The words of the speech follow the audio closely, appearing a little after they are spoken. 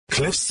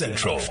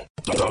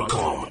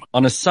CliffCentral.com.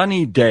 On a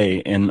sunny day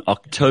in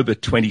October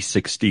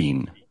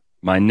 2016,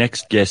 my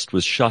next guest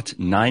was shot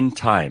 9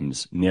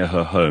 times near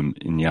her home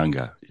in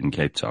Nyanga in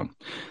Cape Town.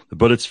 The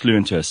bullets flew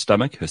into her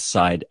stomach, her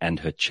side, and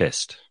her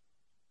chest.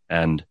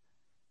 And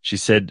she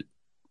said,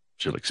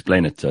 she'll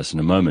explain it to us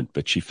in a moment,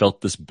 but she felt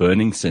this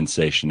burning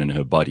sensation in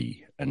her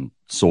body and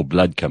saw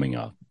blood coming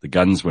out. The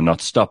guns were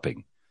not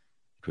stopping.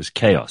 It was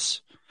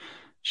chaos.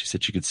 She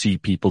said she could see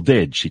people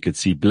dead. She could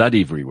see blood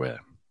everywhere,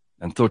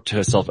 and thought to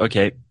herself,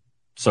 okay,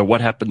 so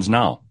what happens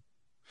now?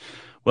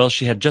 Well,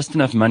 she had just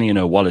enough money in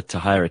her wallet to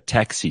hire a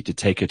taxi to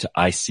take her to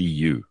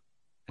ICU,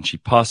 and she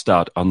passed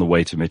out on the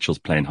way to Mitchell's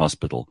Plain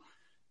Hospital.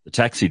 The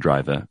taxi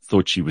driver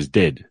thought she was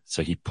dead,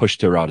 so he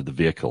pushed her out of the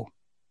vehicle.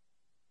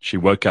 She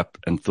woke up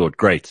and thought,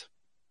 great,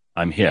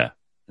 I'm here,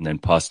 and then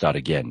passed out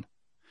again.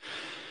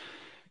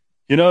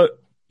 You know,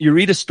 you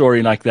read a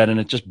story like that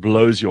and it just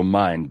blows your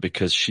mind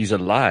because she's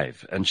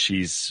alive and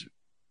she's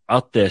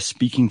out there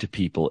speaking to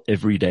people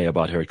every day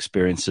about her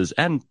experiences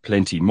and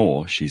plenty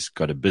more. She's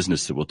got a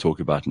business that we'll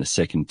talk about in a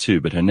second too,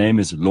 but her name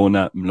is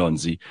Lorna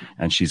Mlonzi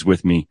and she's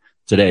with me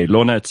today.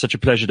 Lorna, it's such a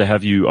pleasure to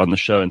have you on the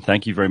show and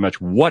thank you very much.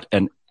 What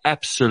an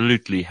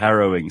absolutely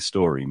harrowing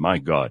story. My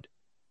God.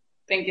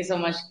 Thank you so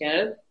much,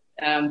 Gareth.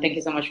 Thank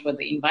you so much for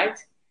the invite.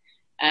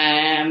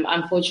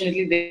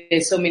 Unfortunately,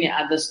 there's so many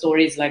other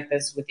stories like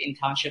this within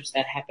townships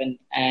that happen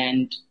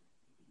and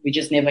we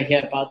just never hear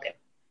about them.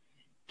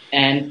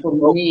 And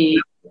for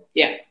me,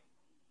 yeah.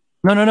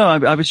 No.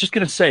 I was just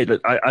going to say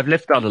that I've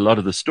left out a lot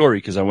of the story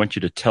because I want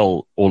you to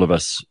tell all of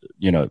us,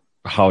 you know,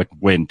 how it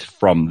went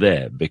from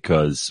there,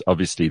 because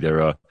obviously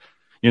there are,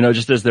 you know,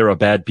 just as there are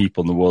bad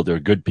people in the world, there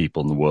are good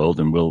people in the world,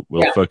 and we'll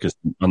focus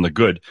on the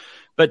good.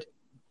 But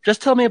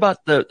just tell me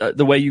about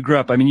the way you grew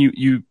up. I mean,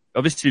 you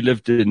obviously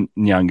lived in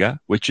Nyanga,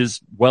 which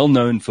is well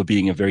known for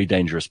being a very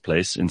dangerous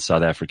place in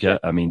South Africa.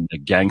 I mean,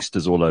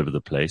 gangsters all over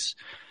the place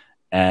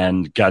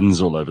and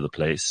guns all over the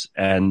place.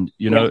 And,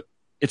 you know,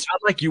 it's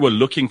not like you were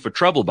looking for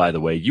trouble, by the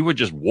way. You were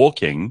just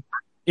walking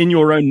in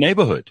your own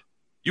neighborhood.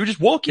 You were just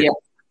walking. Yeah.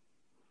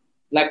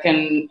 Like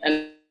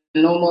a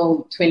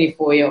normal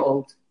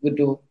 24-year-old would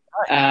do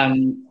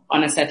on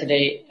a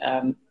Saturday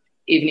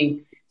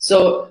evening.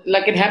 So,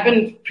 like, it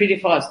happened pretty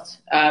fast.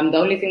 The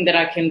only thing that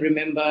I can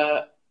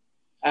remember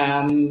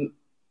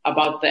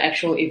about the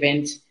actual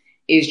event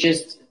is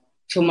just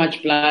too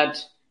much blood,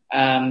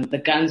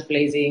 the guns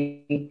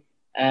blazing,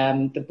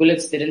 the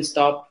bullets didn't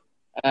stop.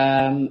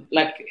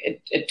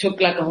 It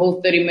took like a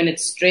whole 30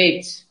 minutes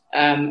straight,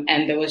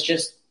 and they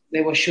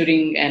were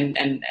shooting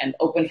and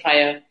open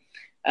fire.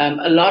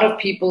 A lot of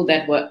people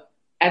that were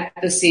at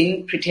the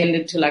scene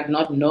pretended to like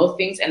not know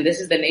things, and this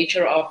is the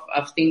nature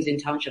of things in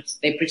townships.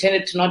 They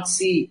pretended to not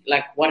see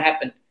like what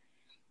happened.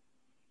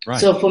 Right.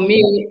 So for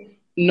me,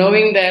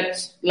 knowing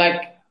that,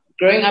 like,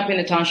 growing up in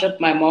a township,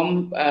 my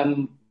mom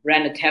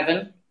ran a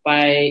tavern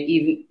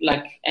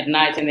at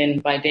night, and then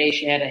by day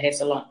she had a hair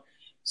salon.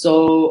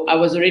 So I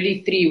was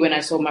already 3 when I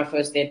saw my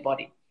first dead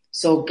body.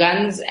 So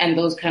guns and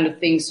those kind of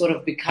things sort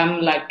of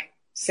become like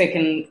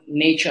second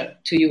nature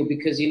to you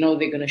because you know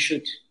they're going to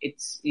shoot.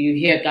 You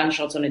hear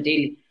gunshots on a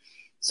daily.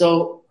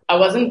 So I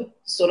wasn't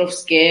sort of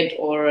scared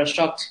or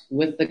shocked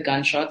with the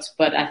gunshots,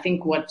 but I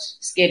think what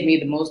scared me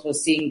the most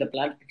was seeing the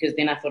blood, because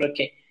then I thought,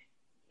 okay,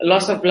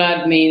 loss of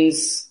blood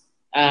means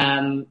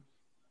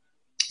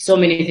so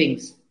many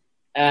things.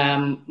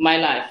 My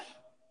life,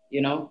 you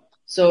know.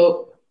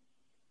 So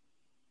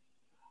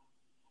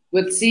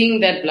with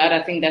seeing that blood,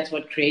 I think that's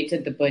what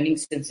created the burning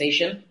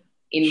sensation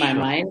in my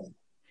mind.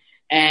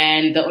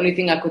 And the only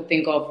thing I could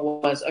think of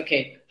was,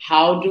 okay,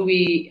 how do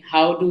we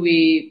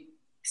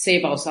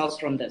save ourselves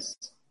from this?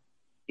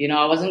 You know,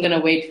 I wasn't going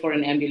to wait for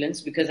an ambulance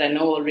because I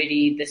know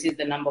already this is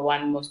the number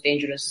 1 most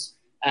dangerous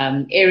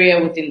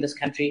area within this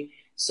country.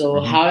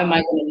 So how am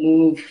I going to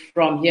move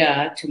from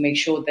here to make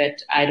sure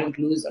that I don't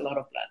lose a lot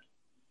of blood?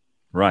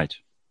 Right.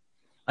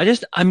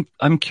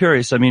 I'm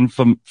curious. I mean,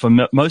 for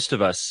most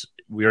of us,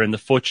 we're in the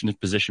fortunate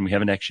position we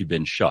haven't actually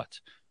been shot.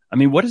 I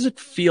mean, what does it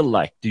feel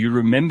like? Do you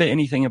remember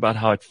anything about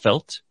how it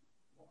felt?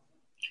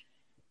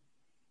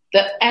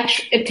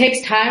 It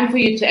takes time for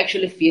you to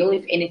actually feel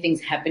if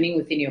anything's happening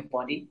within your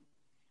body.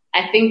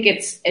 I think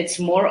it's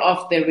more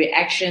of the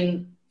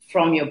reaction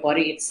from your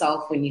body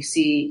itself when you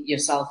see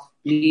yourself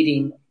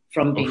bleeding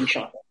from being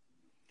shot.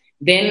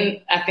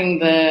 Then I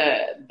think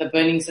the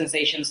burning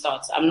sensation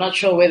starts. I'm not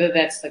sure whether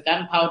that's the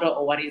gunpowder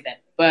or what is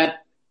that, but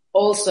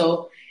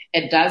also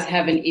it does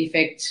have an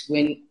effect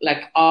when,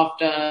 like,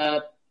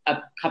 after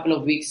a couple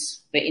of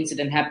weeks, the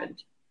incident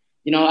happened.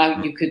 You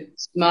know, you could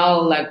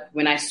smell, like,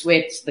 when I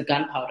sweat, the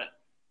gunpowder.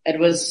 It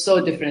was so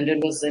different.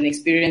 It was an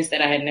experience that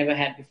I had never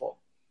had before.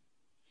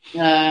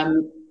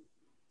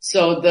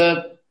 So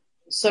the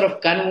sort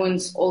of gun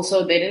wounds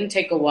also, they didn't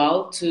take a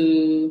while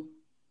to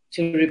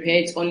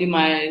repair. It's only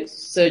my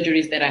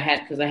surgeries that I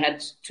had, because I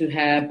had to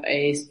have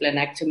a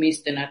splenectomy,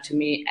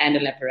 sternotomy, and a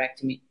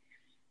laparotomy.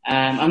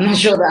 I'm not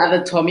sure the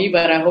other Tommy,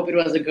 but I hope it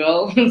was a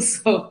girl.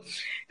 So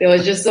there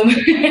was just some,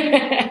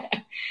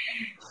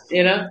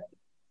 you know.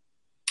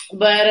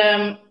 But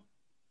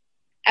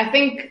I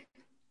think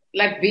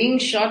like being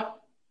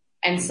shot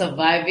and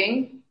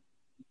surviving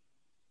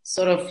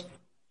sort of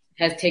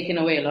has taken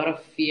away a lot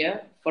of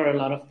fear for a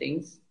lot of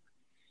things.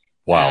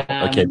 Wow.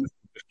 Okay.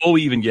 Before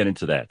we even get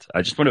into that,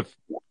 I just want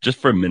to, just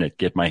for a minute,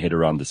 get my head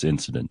around this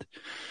incident.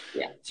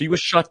 Yeah. So you were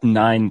shot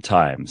 9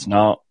 times.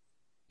 Now,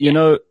 you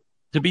know,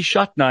 to be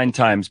shot 9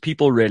 times,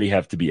 people really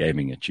have to be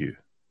aiming at you.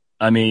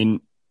 I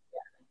mean,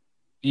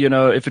 you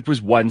know, if it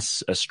was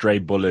once a stray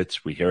bullet,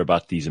 we hear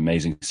about these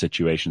amazing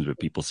situations where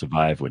people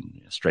survive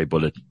when a stray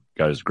bullet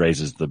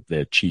grazes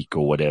their cheek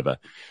or whatever.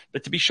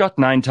 But to be shot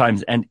 9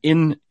 times and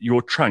in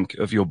your trunk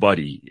of your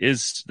body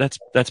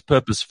that's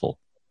purposeful.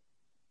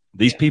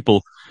 These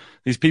people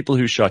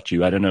who shot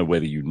you, I don't know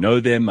whether you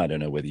know them. I don't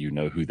know whether you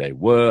know who they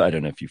were. I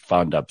don't know if you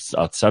found out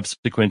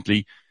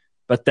subsequently,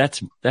 but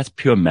that's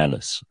pure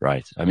malice,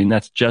 right? I mean,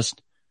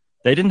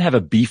 they didn't have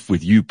a beef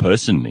with you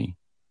personally.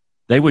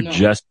 They were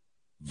just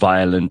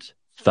violent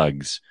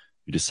thugs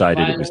who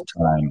decided it was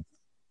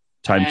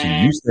time to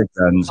use their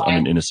guns on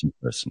an innocent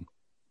person.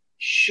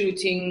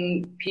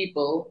 Shooting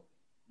people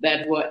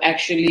that were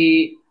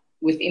actually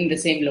within the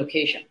same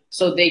location.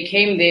 So they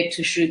came there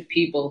to shoot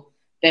people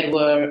that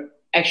were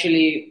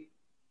actually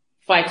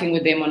fighting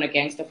with them on a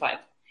gangster fight.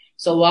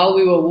 So while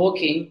we were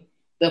walking,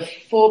 the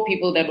 4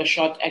 people that were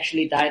shot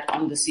actually died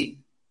on the scene.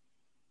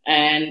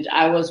 And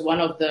I was one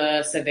of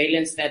the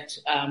surveillance that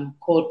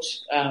caught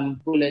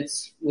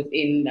bullets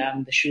within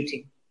the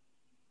shooting.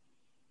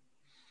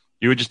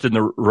 You were just in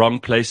the wrong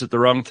place at the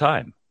wrong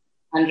time.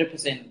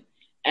 100%.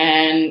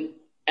 And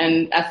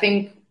I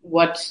think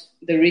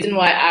the reason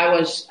why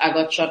I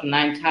got shot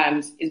 9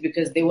 times is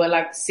because there were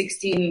like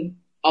 16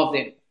 of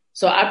them.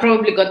 So I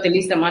probably got the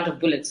least amount of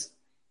bullets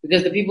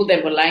because the people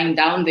that were lying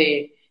down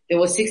there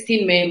were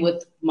 16 men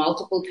with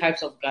multiple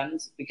types of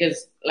guns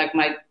because like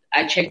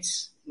I checked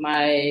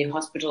my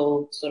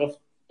hospital sort of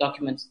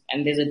documents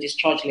and there's a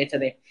discharge letter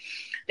there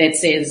that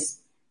says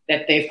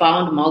that they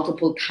found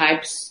multiple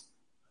types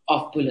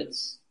of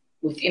bullets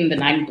within the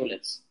 9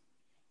 bullets.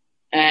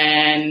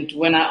 And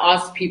when I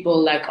asked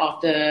people like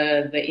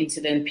after the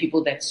incident,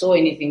 people that saw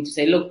anything to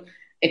say, look,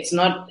 it's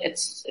not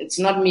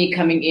me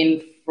coming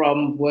in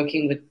from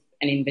working with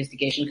an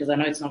investigation because I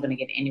know it's not going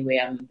to get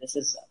anywhere. I mean, this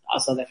is our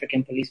South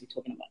African police we're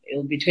talking about.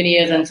 It'll be 20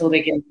 years until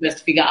they can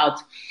just figure out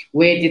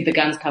where did the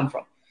guns come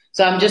from.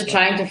 So I'm just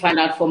trying to find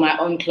out for my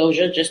own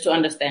closure, just to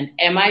understand,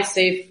 am I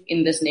safe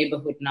in this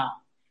neighborhood now?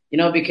 You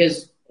know,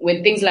 because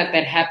when things like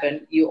that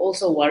happen, you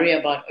also worry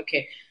about,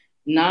 okay,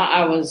 now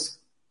I was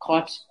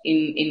caught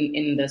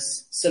in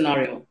this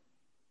scenario.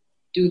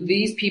 Do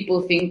these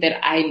people think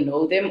that I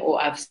know them or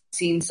I've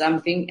seen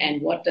something?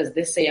 And what does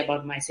this say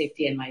about my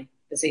safety and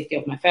the safety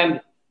of my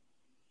family?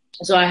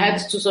 So I had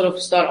to sort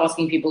of start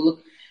asking people,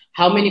 look,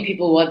 how many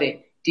people were there?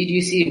 Did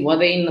you see, were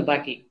they in the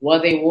buggy?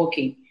 Were they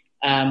walking?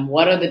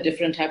 What are the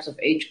different types of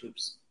age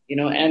groups? You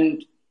know,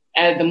 and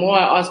the more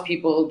I asked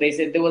people, they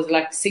said there was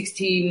like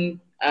 16,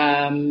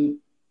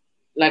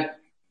 like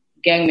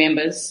gang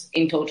members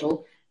in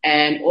total,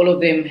 and all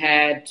of them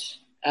had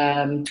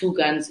 2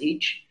 guns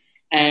each,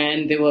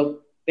 and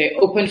they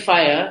opened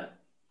fire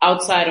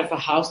outside of a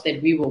house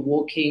that we were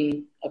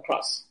walking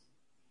across.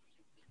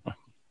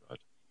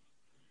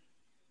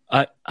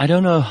 I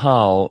don't know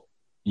how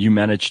you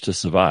managed to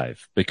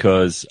survive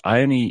because I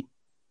only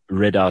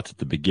read out at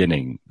the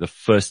beginning, the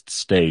first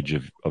stage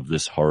of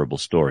this horrible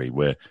story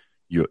where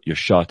you're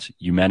shot,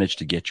 you manage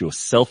to get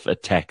yourself a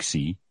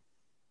taxi.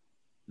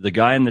 The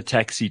guy in the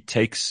taxi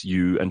takes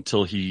you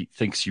until he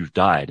thinks you've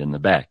died in the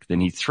back. Then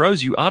he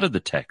throws you out of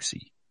the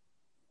taxi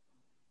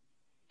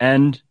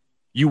and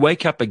you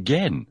wake up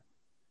again.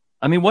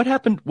 I mean, what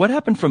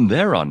happened from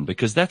there on?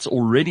 Because that's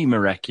already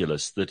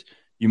miraculous that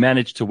you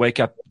managed to wake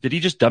up. Did he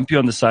just dump you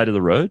on the side of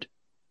the road?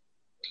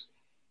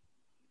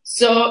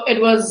 So it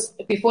was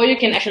before you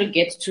can actually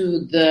get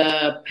to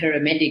the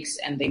paramedics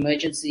and the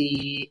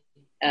emergency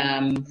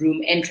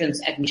room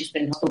entrance at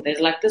Michigan Hospital. There's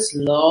like this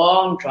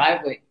long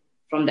driveway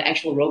from the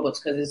actual robots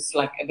because it's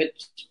like a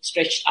bit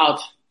stretched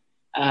out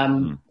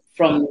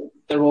from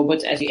the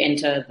robots as you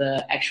enter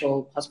the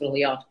actual hospital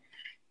yard.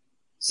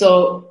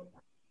 So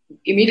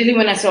immediately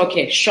when I saw,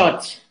 okay,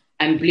 shot,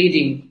 I'm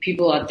bleeding,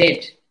 people are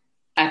dead,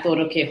 I thought,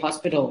 okay,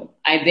 hospital.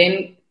 I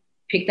then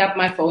picked up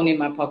my phone in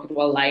my pocket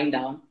while lying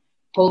down,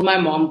 told my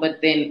mom,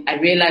 but then I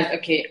realized,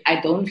 okay, I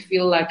don't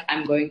feel like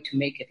I'm going to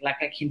make it. Like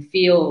I can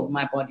feel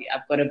my body.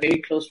 I've got a very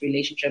close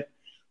relationship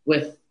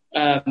with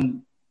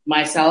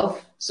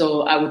myself.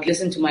 So I would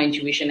listen to my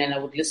intuition and I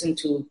would listen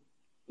to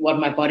what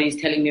my body is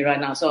telling me right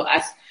now. So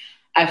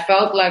I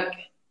felt like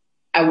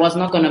I was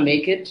not going to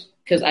make it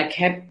because I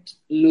kept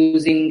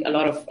losing a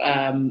lot of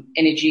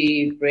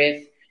energy,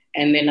 breath.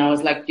 And then I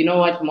was like, you know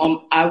what,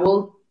 Mom, I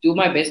will do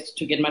my best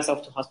to get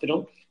myself to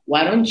hospital.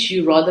 Why don't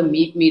you rather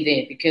meet me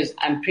there? Because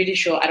I'm pretty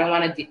sure I don't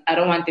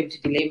want them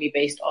to delay me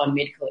based on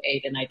medical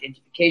aid and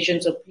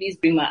identification. So please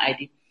bring my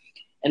ID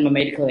and my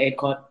medical aid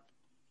card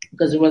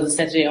because it was a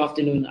Saturday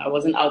afternoon. I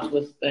wasn't out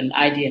with an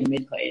ID and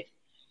medical aid.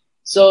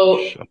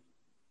 So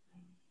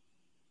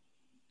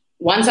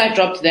once I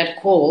dropped that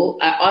call,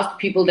 I asked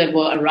people that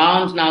were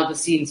around now the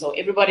scene. So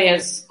everybody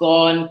has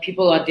gone,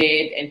 people are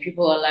dead, and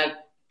people are like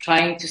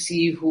trying to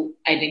see who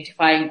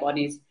identifying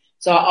bodies.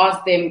 So I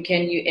asked them,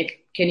 can you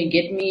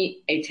get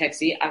me a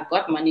taxi? I've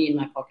got money in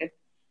my pocket.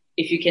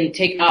 If you can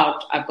take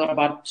out, I've got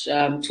about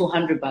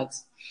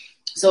 $200.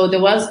 So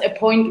there was a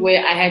point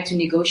where I had to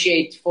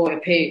negotiate for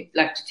a pay,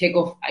 like to take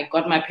off. I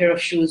got my pair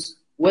of shoes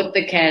with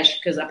the cash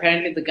because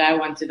apparently the guy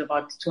wanted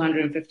about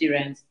 250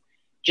 rands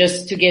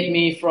just to get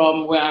me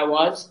from where I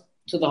was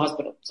to the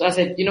hospital. So I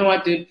said, you know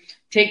what, dude,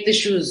 take the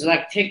shoes,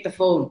 like take the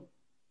phone,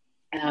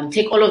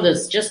 take all of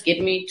this, just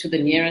get me to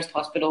the nearest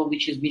hospital,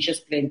 which is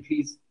Mitchell's Plain,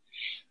 please.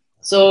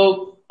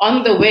 So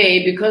on the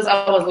way, because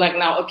I was like,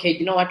 now, okay,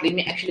 you know what, let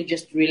me actually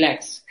just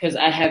relax because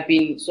I have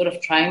been sort of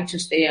trying to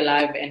stay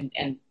alive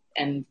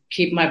and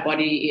keep my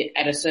body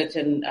at a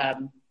certain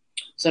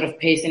sort of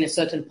pace in a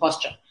certain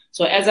posture.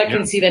 So as I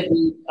can see that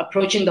we're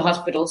approaching the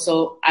hospital,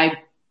 so I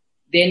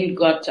then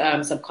got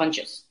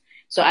subconscious.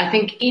 So I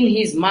think in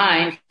his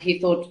mind, he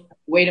thought,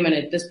 wait a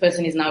minute, this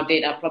person is now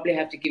dead. I'll probably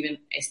have to give him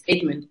a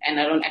statement and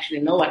I don't actually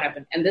know what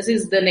happened. And this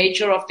is the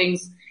nature of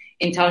things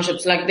in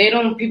townships. Like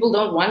people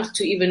don't want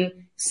to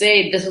even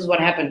say this is what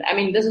happened. I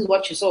mean, this is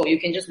what you saw. You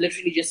can just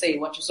literally just say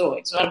what you saw.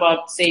 It's not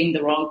about saying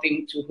the wrong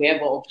thing to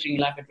whoever or putting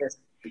your life at risk.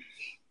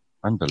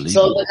 Unbelievable.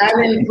 So the guy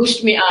then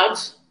pushed me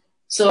out.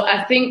 So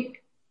I think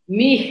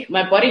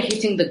my body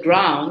hitting the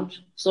ground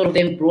sort of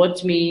then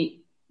brought me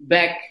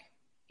back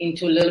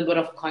into a little bit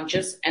of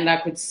conscious, and I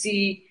could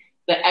see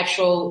the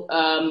actual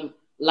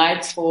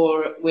lights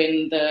for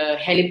when the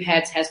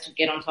helipads has to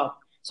get on top.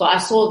 So I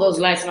saw those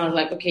lights and I was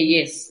like, okay,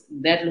 yes,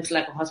 that looks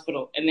like a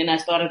hospital. And then I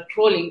started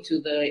crawling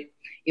to the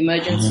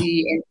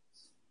emergency and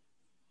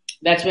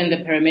that's when the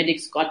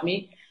paramedics got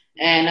me.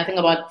 And I think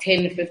about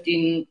 10,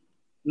 15,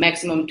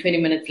 maximum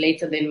 20 minutes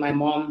later, then my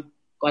mom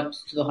got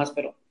to the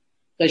hospital.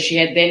 Because she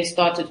had then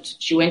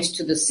she went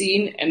to the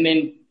scene and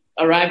then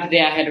arrived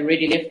there. I had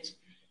already left.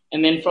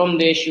 And then from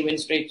there, she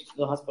went straight to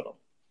the hospital.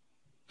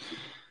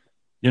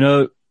 You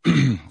know,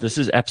 this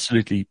is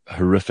absolutely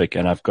horrific,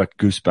 and I've got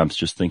goosebumps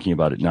just thinking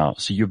about it now.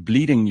 So you're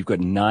bleeding. You've got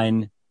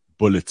 9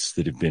 bullets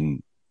that have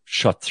been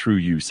shot through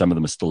you. Some of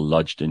them are still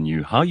lodged in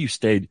you. How you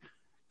stayed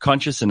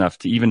conscious enough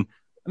to even,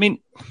 I mean,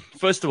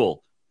 first of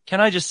all, can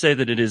I just say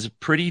that it is a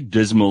pretty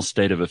dismal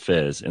state of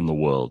affairs in the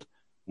world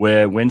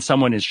where when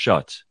someone is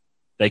shot,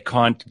 they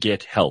can't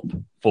get help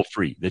for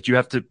free, that you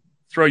have to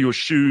throw your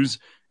shoes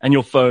and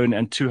your phone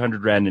and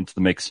 200 rand into the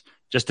mix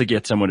just to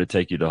get someone to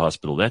take you to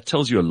hospital. That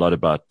tells you a lot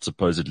about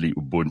supposedly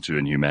Ubuntu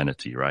and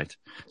humanity, right?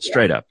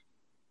 Straight up.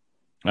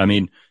 I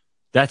mean,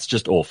 that's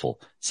just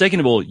awful. Second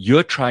of all,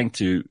 you're trying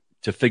to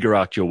figure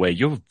out your way.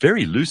 You're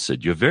very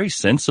lucid. You're very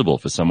sensible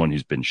for someone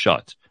who's been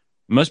shot.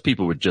 Most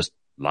people would just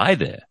lie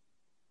there.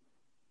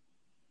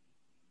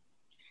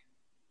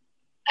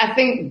 I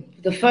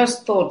think the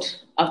first thought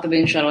after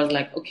being shot was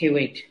like, okay,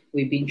 wait,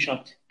 we've been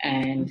shot.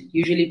 And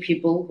usually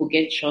people who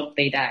get shot,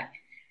 they die.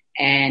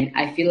 And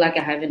I feel like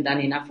I haven't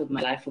done enough with my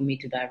life for me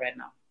to die right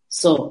now.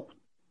 So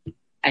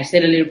I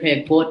said a little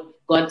prayer,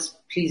 God,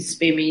 please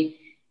spare me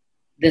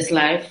this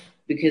life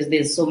because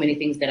there's so many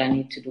things that I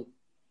need to do.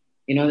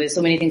 You know, there's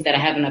so many things that I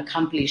haven't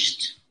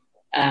accomplished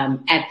at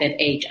that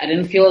age. I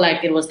didn't feel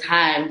like it was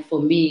time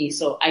for me.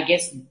 So I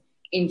guess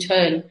in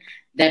turn,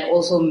 that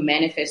also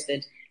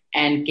manifested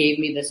and gave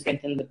me the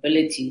strength and the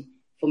ability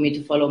for me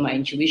to follow my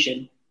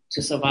intuition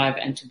to survive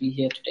and to be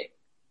here today.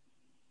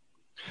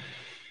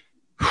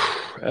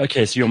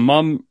 Okay, so your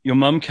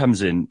mom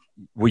comes in.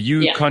 Were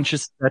you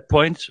conscious at that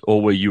point,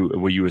 or were you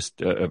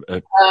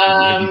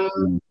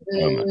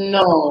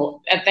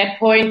no, at that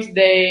point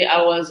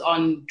I was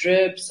on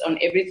drips, on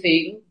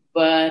everything,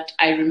 but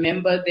I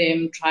remember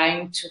them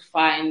trying to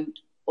find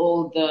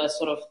all the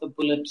sort of the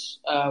bullet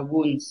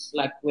wounds,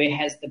 like where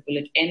has the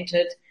bullet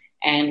entered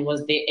and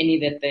was there any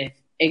that they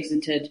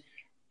exited.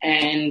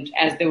 And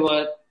as they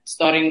were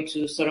starting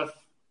to sort of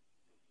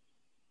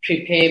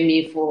prepare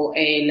me for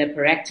a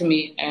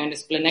laparotomy and a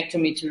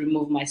splenectomy to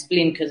remove my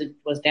spleen because it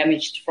was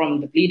damaged from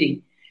the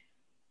bleeding,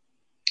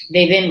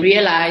 they then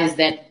realized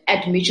that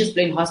at Mitchell's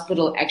Plain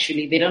Hospital,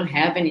 actually, they don't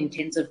have an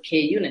intensive care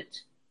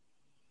unit.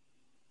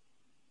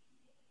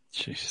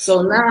 Jeez.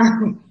 So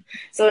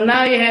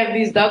now you have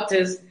these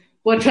doctors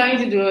who are trying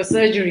to do a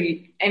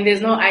surgery and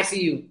there's no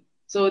ICU.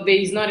 So there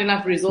is not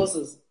enough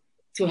resources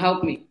to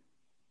help me.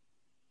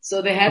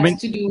 So they had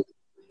to do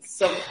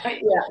some,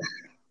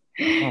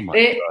 Oh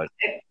my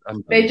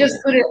God.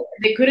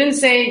 They couldn't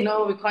say,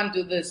 no, we can't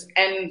do this.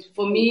 And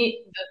for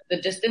me,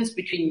 the distance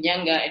between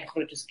Nyanga and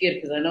Grooteskier,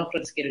 because I know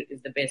Grooteskier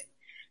is the best,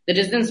 the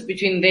distance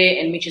between there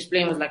and Mitchell's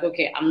Plain was like,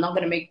 okay, I'm not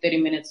going to make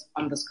 30 minutes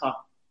on this car.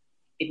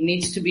 It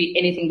needs to be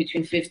anything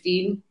between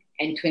 15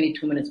 and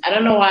 22 minutes. I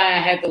don't know why I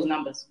had those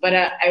numbers, but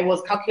I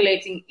was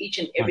calculating each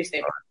and every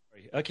step.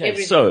 Okay,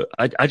 so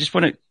I just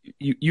want to,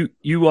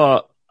 you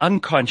are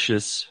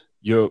unconscious,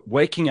 you're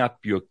waking up,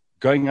 you're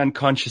going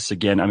unconscious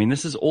again. I mean,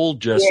 this is all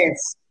just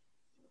it's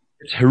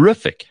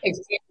horrific.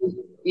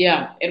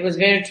 Yeah, it was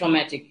very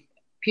traumatic.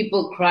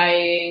 People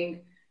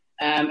crying.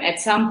 At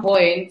some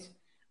point,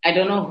 I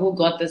don't know who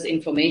got this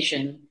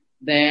information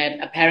that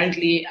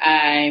apparently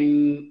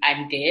I'm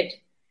dead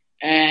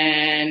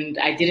and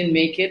I didn't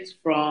make it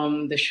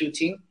from the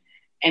shooting.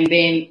 And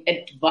then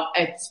it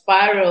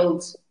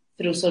spiraled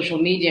through social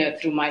media,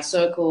 through my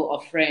circle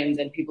of friends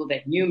and people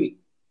that knew me.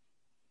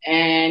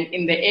 And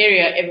in the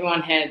area,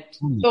 everyone had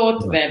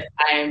thought that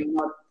I'm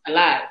not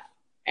alive.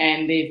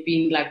 And they've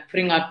been like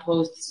putting out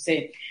posts to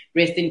say,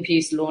 rest in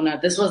peace, Lorna.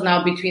 This was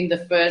now between the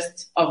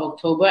 1st of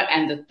October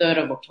and the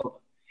 3rd of October.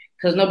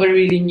 Because nobody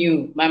really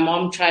knew. My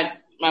mom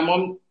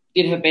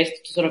did her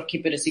best to sort of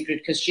keep it a secret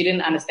because she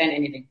didn't understand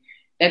anything.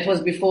 That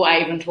was before I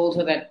even told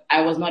her that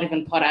I was not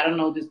even part. I don't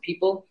know these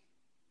people.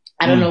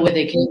 I don't know where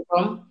they came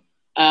from.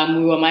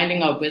 We were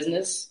minding our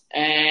business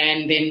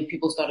and then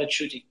people started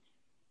shooting.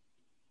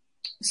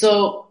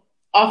 So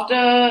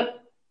after,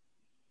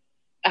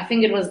 I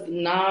think it was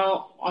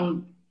now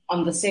on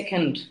the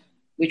 2nd,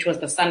 which was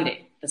the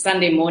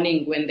Sunday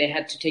morning when they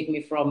had to take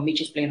me from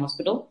Mitchells Plain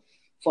Hospital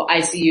for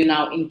ICU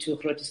now into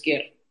Groote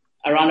Schuur,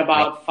 around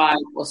about 5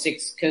 or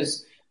 6,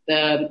 because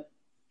the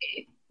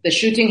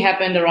shooting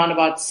happened around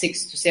about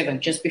 6 to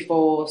 7, just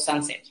before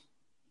sunset.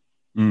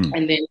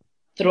 And then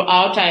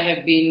throughout, I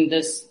have been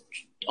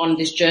on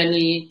this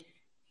journey,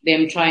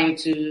 them trying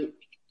to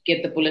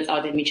get the bullets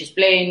out in Mitchells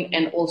Plain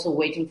and also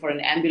waiting for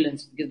an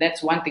ambulance, because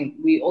that's one thing.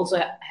 We also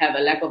have a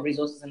lack of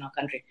resources in our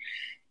country.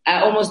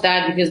 I almost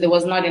died because there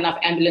was not enough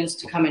ambulance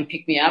to come and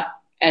pick me up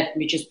at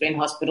Mitchells Plain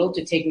Hospital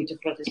to take me to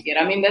Groote Schuur.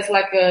 I mean, that's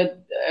like a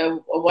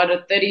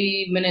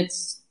 30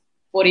 minutes,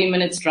 40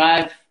 minutes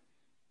drive,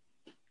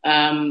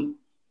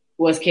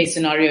 worst case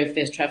scenario if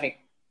there's traffic.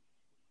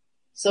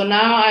 So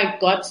now I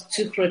got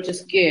to Groote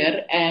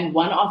Schuur and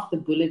one of the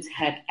bullets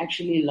had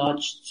actually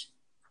lodged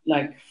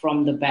like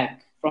from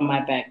my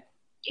back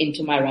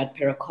into my right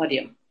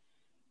pericardium.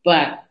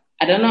 But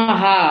I don't know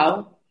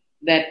how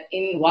that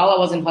while I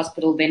was in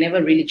hospital, they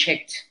never really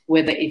checked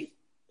whether if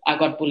I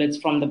got bullets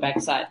from the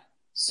backside.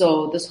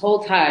 So this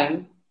whole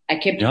time I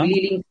kept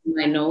bleeding from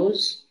my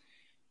nose,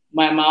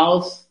 my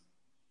mouth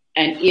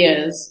and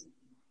ears,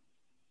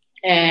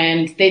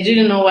 and they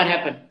didn't know what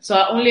happened. So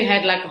I only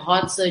had like a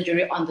heart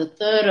surgery on the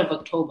 3rd of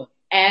October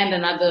and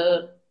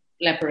another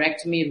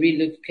laparotomy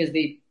relook because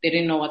they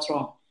didn't know what's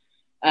wrong.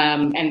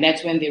 And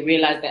that's when they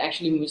realized they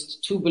actually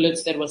missed 2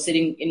 bullets that were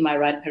sitting in my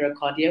right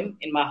pericardium,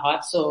 in my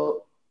heart.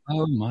 So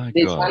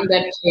there's one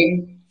that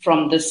came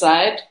from the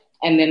side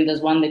and then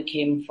there's one that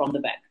came from the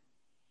back.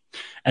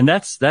 And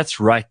that's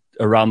right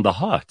around the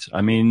heart.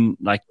 I mean,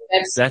 like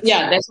that's why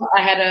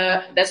I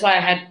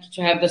had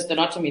to have the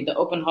sternotomy, the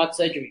open heart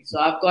surgery. So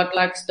I've got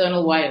like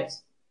sternal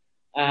wires,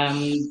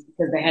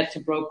 because they had to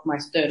broke my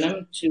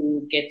sternum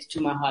to get to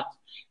my heart.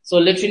 So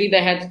literally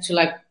they had to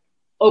like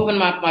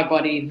open up my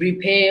body,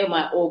 repair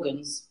my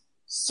organs,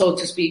 so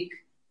to speak,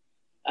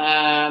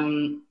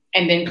 and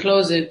then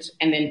close it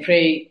and then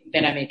pray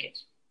that I make it.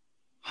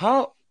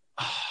 How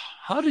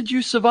did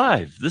you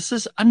survive? This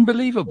is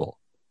unbelievable.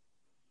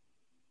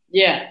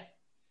 Yeah.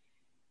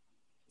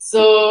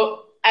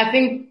 So I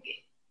think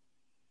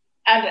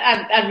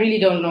I really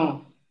don't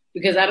know,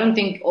 because I don't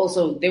think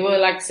also there were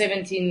like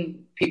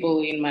 17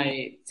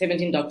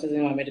 doctors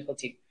in my medical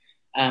team.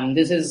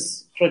 This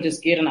is Groote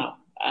Schuur now.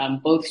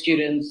 Both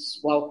students,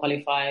 well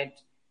qualified,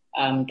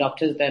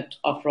 doctors that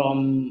are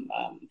from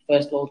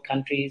first world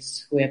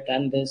countries who have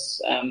done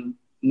this,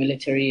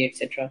 military,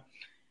 etc.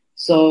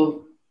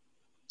 So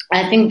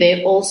I think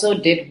they also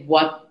did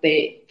what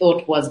they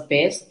thought was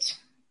best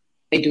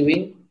they're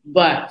doing,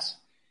 but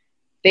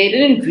they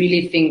didn't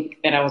really think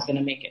that I was going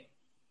to make it.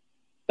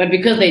 But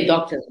because they're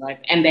doctors, right,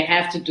 and they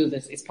have to do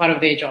this, it's part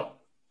of their job,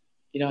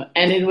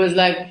 and it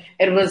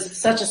was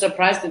such a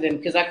surprise to them,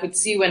 because I could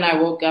see when I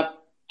woke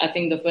up, I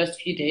think the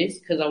first few days,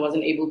 because I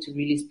wasn't able to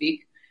really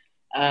speak,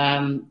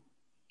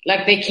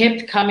 like they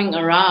kept coming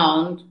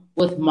around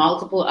with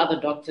multiple other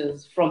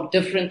doctors from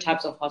different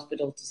types of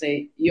hospitals to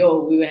say, we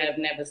have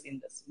never seen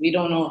this. We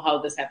don't know how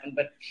this happened,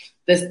 but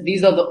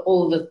these are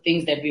all the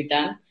things that we've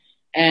done.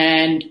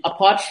 And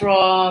apart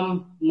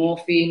from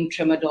morphine,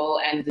 tramadol,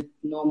 and the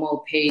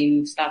normal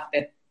pain stuff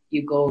that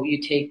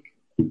you take,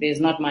 there's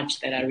not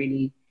much that I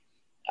really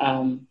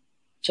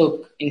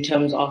took in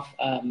terms of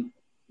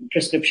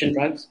prescription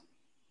drugs.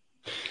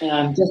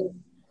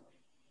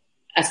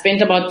 I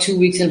spent about 2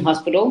 weeks in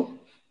hospital,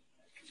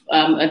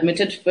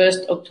 admitted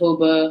 1st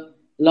October,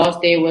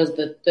 last day was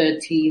the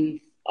 13th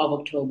of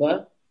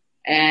October.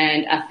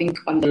 And I think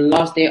on the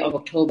last day of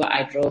October,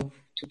 I drove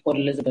to Port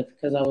Elizabeth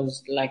because I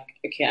was like,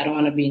 okay, I don't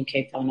want to be in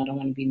Cape Town. I don't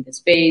want to be in the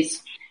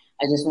space.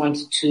 I just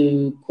wanted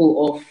to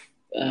cool off,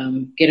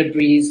 get a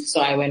breeze.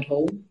 So I went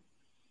home.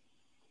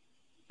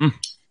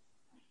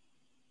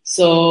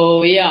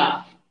 So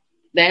yeah,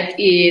 that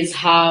is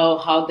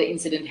how the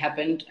incident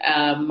happened.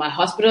 My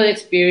hospital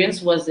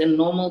experience was a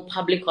normal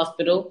public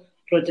hospital,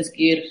 Groote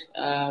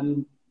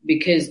Schuur,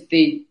 because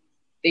they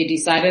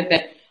decided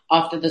that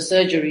after the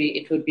surgery,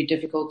 it would be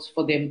difficult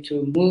for them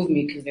to move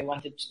me because they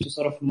wanted to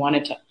sort of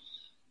monitor.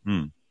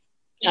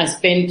 I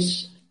spent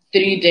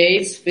 3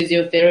 days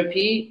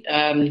physiotherapy,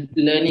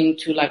 learning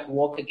to like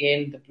walk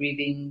again, the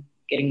breathing,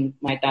 getting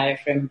my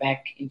diaphragm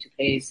back into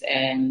place,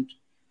 and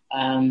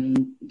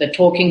the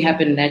talking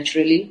happened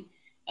naturally.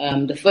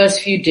 The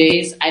first few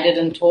days I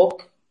didn't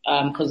talk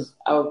because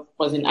I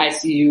was in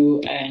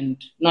ICU,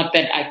 and not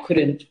that I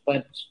couldn't,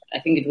 but I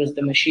think it was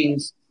the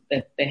machines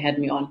that they had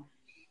me on.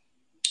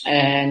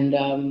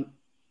 And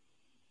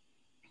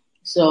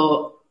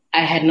so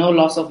I had no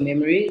loss of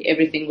memory.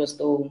 Everything was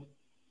still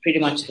pretty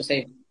much the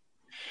same.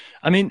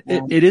 I mean,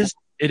 it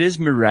is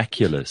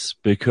miraculous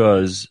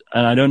because,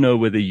 and I don't know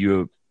whether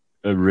you're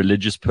a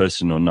religious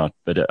person or not,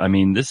 but I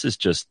mean, this is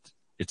just,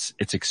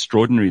 it's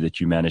extraordinary that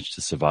you managed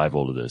to survive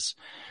all of this.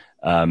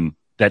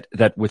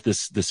 That with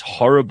this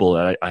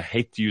horrible, I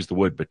hate to use the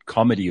word, but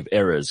comedy of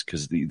errors,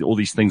 because all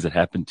these things that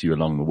happened to you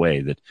along the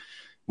way that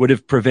would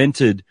have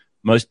prevented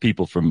most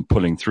people from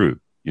pulling through,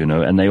 you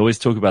know, and they always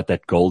talk about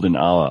that golden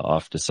hour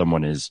after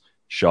someone is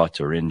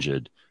shot or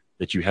injured,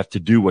 that you have to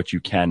do what you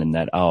can in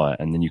that hour,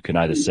 and then you can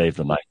either save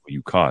the life or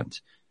you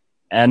can't.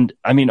 And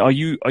I mean, are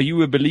you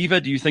a believer?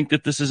 Do you think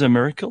that this is a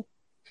miracle?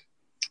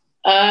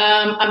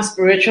 I'm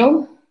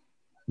spiritual.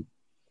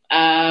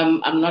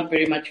 I'm not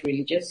very much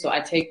religious, so I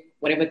take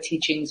whatever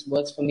teachings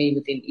works for me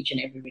within each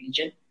and every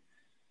religion.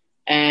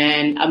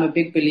 And I'm a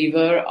big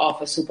believer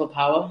of a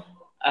superpower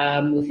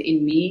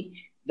within me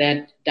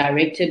that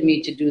directed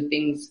me to do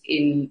things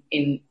in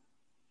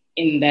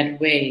that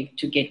way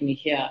to get me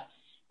here,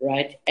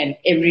 right? And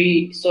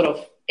every sort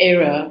of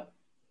error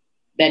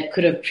that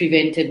could have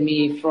prevented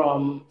me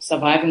from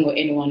surviving or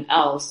anyone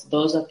else,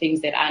 those are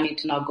things that I need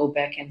to now go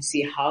back and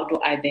see, how do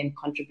I then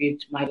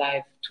contribute my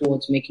life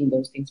towards making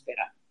those things better?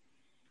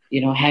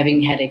 You know,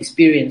 having had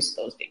experienced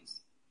those things.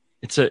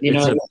 It's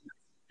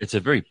a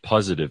very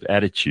positive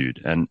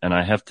attitude. And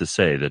I have to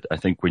say that I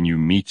think when you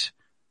meet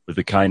with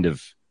the kind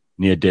of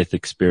near-death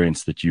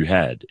experience that you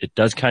had, it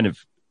does kind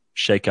of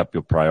shake up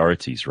your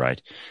priorities,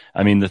 right?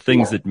 I mean, the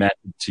things that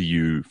mattered to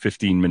you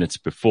 15 minutes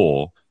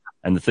before,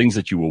 and the things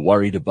that you were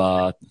worried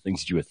about, the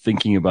things that you were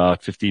thinking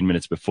about 15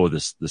 minutes before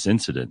this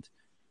incident,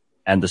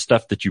 and the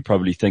stuff that you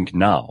probably think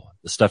now,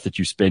 the stuff that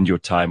you spend your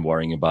time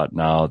worrying about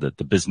now, the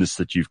business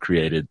that you've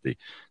created,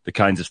 the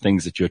kinds of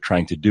things that you're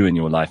trying to do in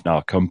your life now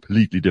are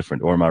completely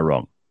different. Or am I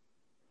wrong?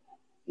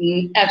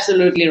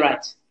 Absolutely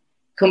right.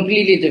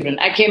 Completely different.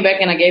 I came back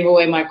and I gave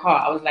away my car.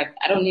 I was like,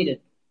 I don't need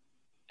it.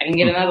 I can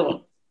get another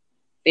one.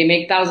 They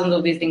make thousands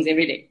of these things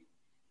every day,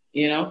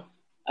 you know?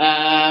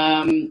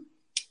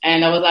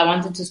 And I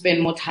wanted to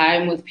spend more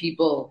time with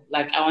people.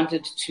 Like, I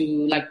wanted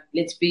to, like,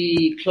 let's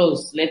be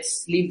close.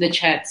 Let's leave the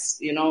chats,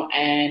 you know?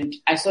 And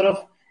I sort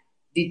of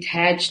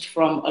detached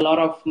from a lot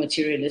of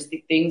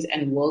materialistic things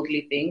and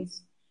worldly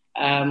things.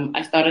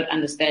 I started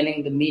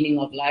understanding the meaning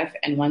of life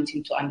and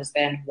wanting to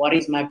understand, what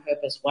is my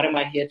purpose? What am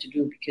I here to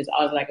do? Because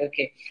I was like,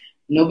 okay,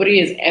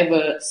 nobody has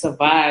ever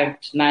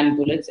survived 9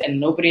 bullets, and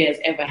nobody has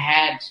ever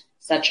had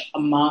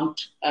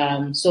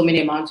so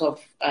many amounts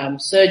of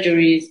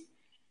surgeries,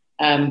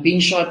 being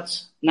shot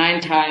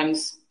 9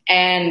 times,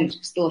 and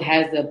still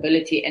has the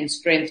ability and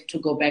strength to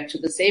go back to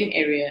the same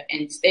area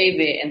and stay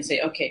there and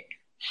say, okay,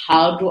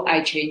 how do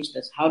I change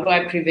this? How do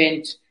I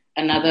prevent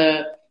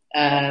another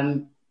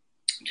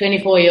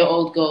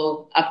 24-year-old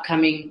girl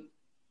upcoming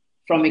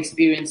from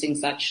experiencing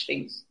such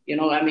things? You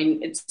know, I mean,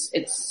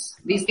 it's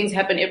these things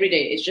happen every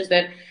day. It's just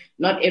that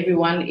not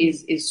everyone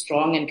is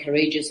strong and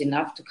courageous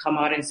enough to come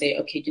out and say,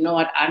 okay, you know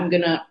what? I'm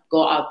going to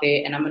go out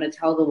there and I'm going to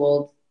tell the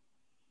world,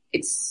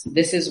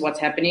 this is what's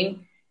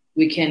happening.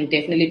 We can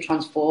definitely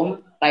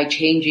transform by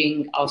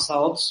changing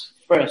ourselves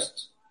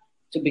first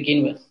to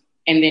begin with,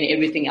 and then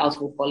everything else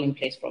will fall in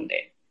place from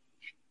there.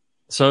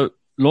 So,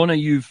 Lorna,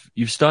 you've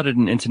started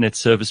an internet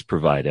service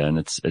provider, and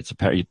it's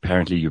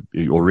apparently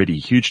you're already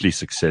hugely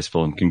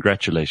successful, and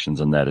congratulations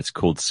on that. It's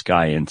called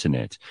Sky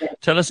Internet.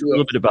 Tell us a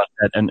little bit about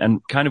that,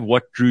 and kind of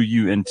what drew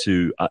you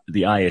into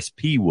the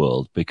ISP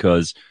world,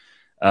 because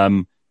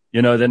you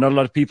know, there are not a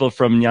lot of people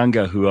from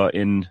Nyanga who are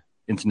in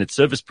internet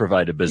service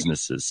provider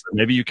businesses. So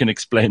maybe you can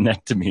explain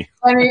that to me.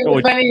 Funny,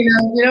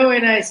 you know,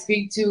 when I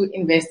speak to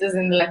investors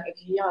and they're like,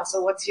 okay, yeah,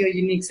 so what's your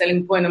unique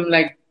selling point? I'm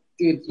like,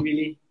 dude,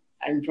 really,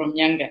 I'm from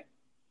Nyanga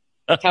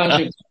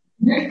Township.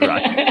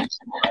 Right.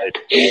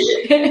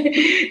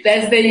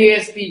 That's the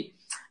USP.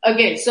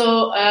 Okay,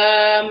 so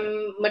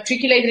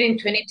matriculated in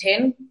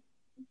 2010,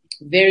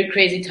 very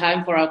crazy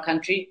time for our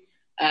country,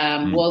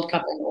 World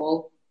Cup and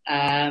all.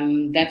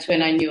 That's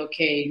when I knew,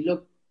 okay,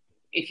 look,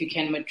 if you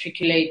can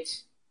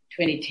matriculate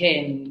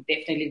 2010,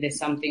 definitely there's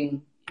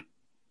something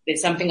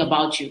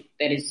about you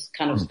that is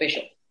kind of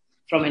special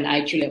from an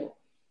IQ level.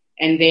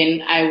 And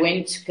then I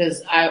went,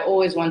 because I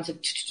always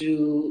wanted to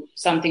do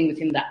something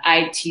within the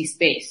IT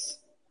space.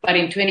 But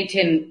in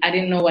 2010, I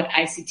didn't know what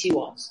ICT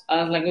was.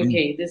 I was like,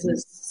 okay, this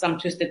is some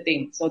twisted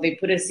thing. So they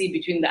put a C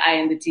between the I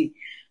and the T.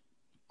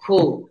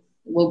 Cool.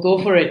 We'll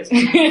go for it.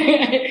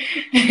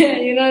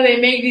 You know, they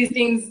make these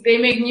things, they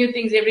make new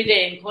things every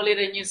day and call it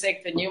a new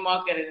sector, new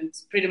market, and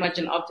it's pretty much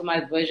an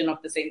optimized version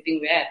of the same thing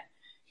we had.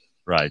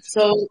 Right.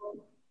 So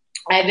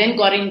I then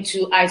got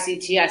into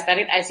ICT. I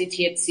started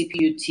ICT at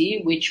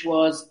CPUT, which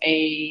was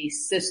a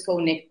Cisco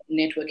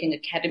Networking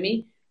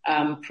Academy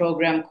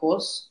program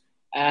course,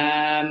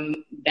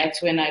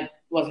 That's when I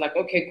was like,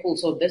 okay, cool.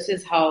 So this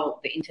is how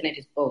the internet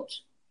is built.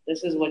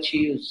 This is what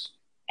you use.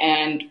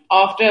 And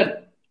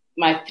after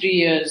my 3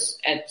 years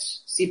at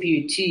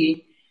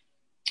CPUT,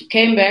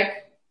 came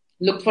back,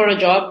 looked for a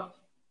job.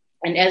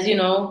 And as you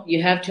know,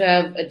 you have to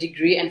have a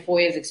degree and 4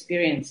 years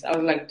experience. I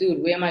was like,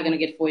 dude, where am I going to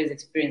get 4 years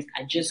experience?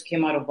 I just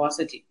came out of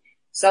varsity.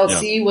 Cell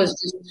C was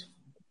just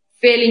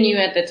fairly new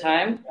at the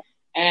time,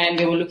 and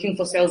they were looking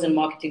for sales and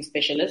marketing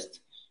specialists.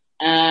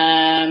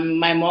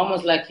 My mom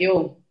was like,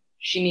 yo,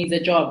 she needs a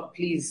job.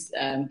 Please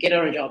get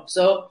her a job.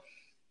 So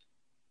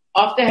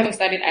after having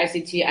studied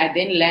ICT, I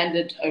then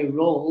landed a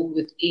role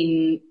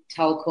within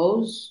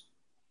telcos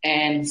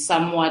and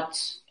somewhat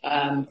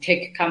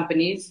tech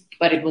companies,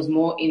 but it was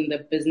more in the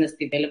business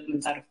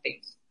development side of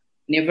things,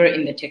 never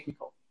in the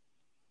technical.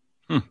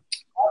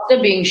 After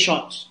being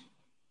shot,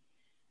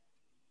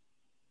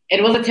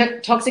 it was a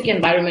toxic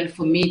environment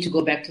for me to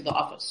go back to the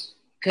office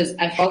because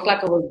I felt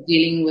like I was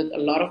dealing with a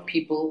lot of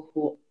people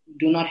who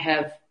do not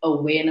have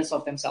awareness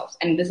of themselves.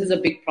 And this is a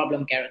big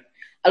problem, Gareth.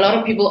 A lot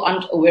of people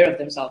aren't aware of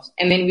themselves,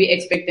 and then we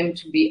expect them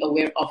to be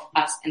aware of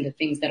us and the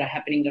things that are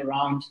happening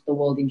around the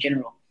world in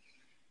general.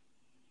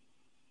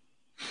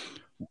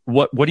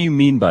 What do you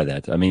mean by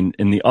that? I mean,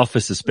 in the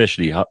office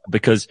especially,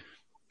 because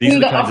these are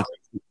the kinds of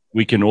things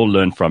we can all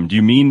learn from. Do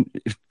you mean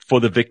for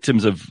the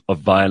victims of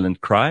violent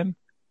crime?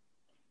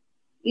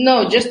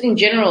 No, just in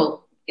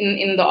general.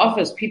 In the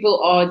office,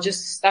 people are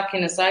just stuck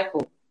in a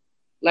cycle,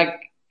 like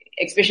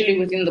especially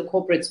within the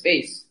corporate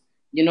space.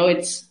 You know,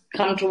 it's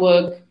come to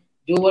work,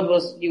 do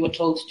what you were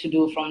told to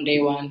do from day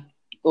one,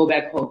 go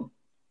back home.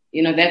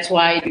 You know, that's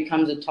why it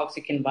becomes a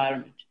toxic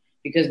environment,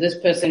 because this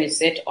person is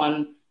set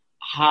on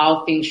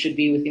how things should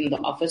be within the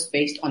office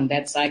based on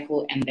that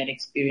cycle and that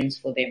experience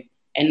for them,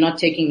 and not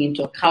taking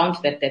into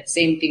account that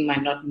same thing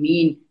might not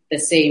mean the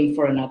same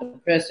for another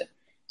person.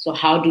 So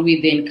how do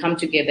we then come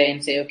together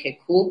and say, okay,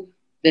 cool,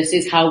 this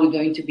is how we're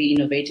going to be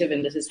innovative,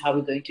 and this is how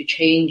we're going to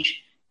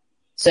change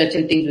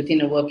certain things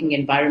within a working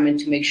environment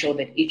to make sure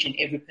that each and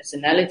every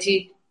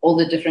personality, all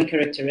the different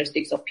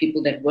characteristics of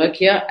people that work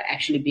here are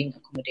actually being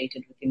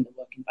accommodated within the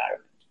work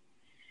environment.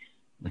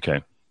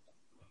 Okay.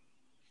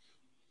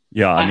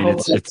 Yeah, I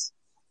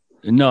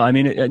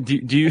mean,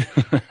 do you,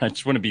 I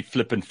just want to be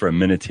flippant for a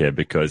minute here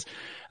because,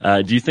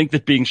 do you think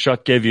that being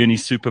shot gave you any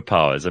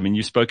superpowers? I mean,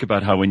 you spoke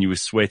about how when you were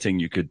sweating,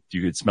 you could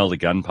smell the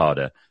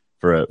gunpowder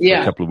for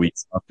a couple of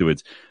weeks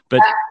afterwards, but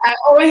I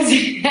always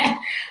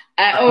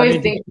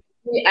think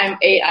maybe I'm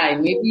AI,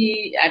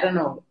 maybe, I don't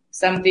know,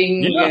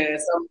 something.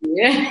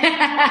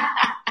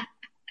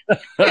 But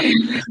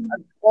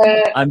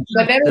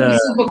that would be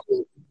super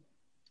cool.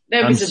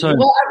 Well,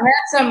 I've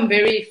had some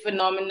very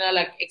phenomenal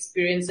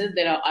experiences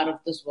that are out of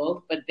this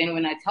world, but then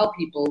when I tell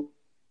people,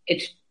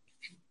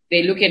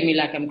 they look at me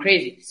like I'm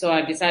crazy. So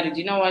I decided,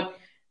 you know what?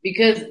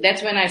 Because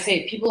that's when I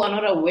say people are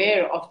not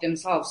aware of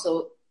themselves.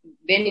 So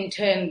then in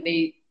turn,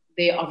 they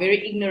are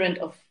very ignorant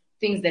of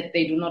things that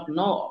they do not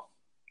know of.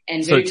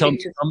 And so tell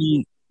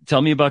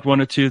me about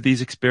one or two of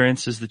these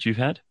experiences that you've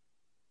had.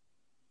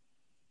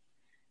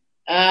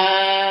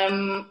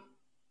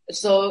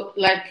 So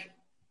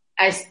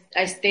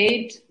I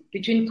stayed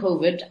between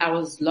COVID. I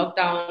was locked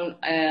down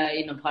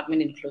in an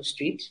apartment in Close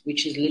Street,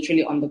 which is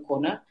literally on the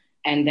corner,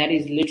 and that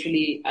is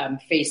literally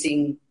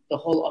facing the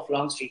whole of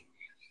Long Street.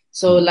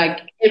 So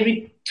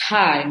every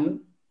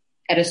time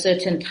at a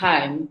certain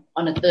time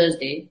on a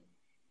Thursday,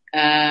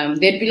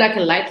 there'd be like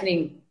a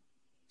lightning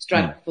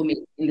strike for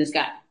me in the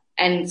sky.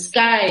 And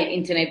Sky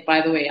Internet,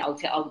 by the way,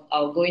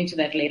 I'll go into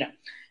that later.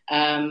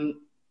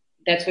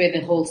 That's where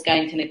the whole Sky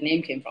Internet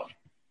name came from.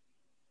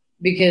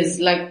 Because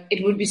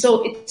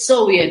it's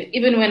so weird.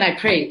 Even when I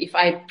pray, if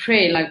I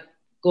pray,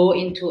 go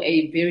into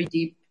a very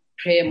deep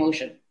prayer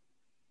motion,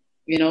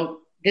 you know,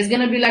 there's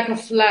going to be like a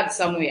flood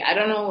somewhere. I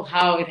don't know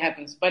how it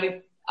happens, but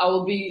I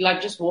will be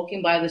just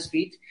walking by the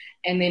street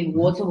and then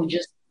water will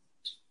just.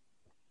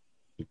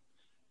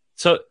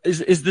 So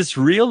is this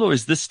real, or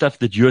is this stuff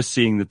that you're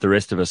seeing that the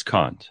rest of us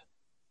can't?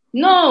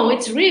 No,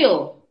 it's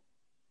real.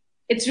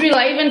 It's real.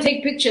 I even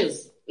take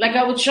pictures.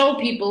 I would show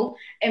people,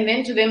 and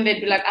then to them, they'd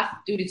be like,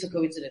 dude, it's a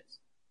coincidence.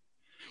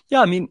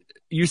 Yeah, I mean,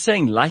 you're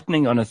saying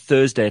lightning on a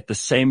Thursday at the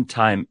same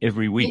time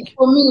every week.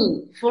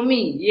 For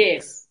me,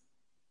 yes.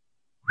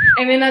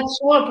 And then I'd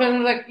show up and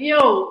I'm like,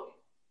 yo,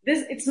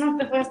 it's not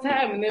the first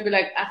time. And they'd be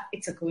like,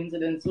 it's a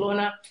coincidence.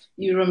 Lorna,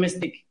 you're a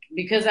mystic.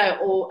 Because I've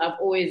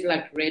always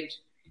read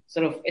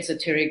sort of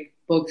esoteric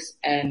books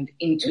and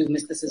into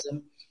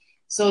mysticism.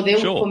 So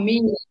for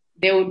me,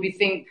 they would be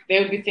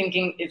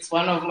thinking it's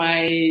one of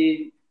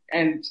my.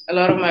 And a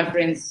lot of my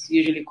friends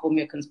usually call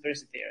me a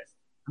conspiracy theorist.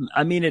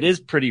 I mean, it is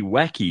pretty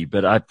wacky,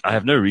 but I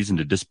have no reason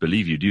to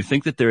disbelieve you. Do you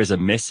think that there is a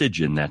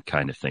message in that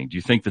kind of thing? Do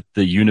you think that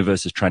the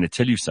universe is trying to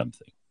tell you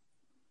something?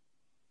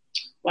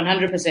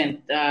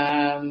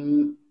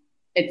 100%.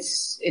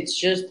 It's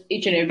just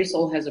each and every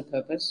soul has a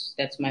purpose.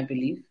 That's my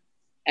belief.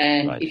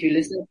 And if you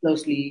listen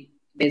closely,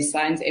 there's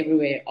signs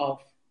everywhere of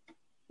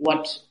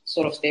what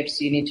sort of steps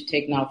you need to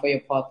take now for your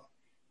path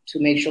to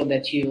make sure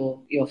that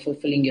you're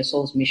fulfilling your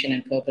soul's mission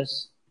and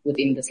purpose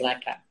within this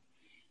lifetime.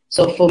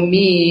 So for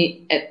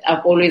me,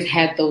 I've always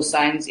had those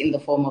signs in the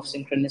form of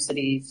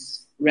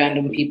synchronicities,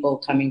 random people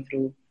coming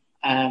through,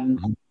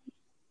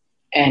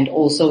 and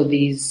also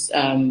these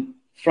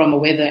from a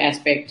weather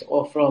aspect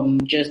or from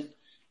just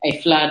a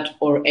flood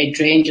or a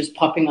drain just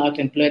popping out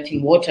and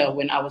blurting water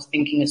when I was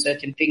thinking a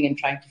certain thing and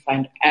trying to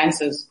find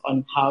answers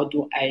on how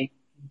do I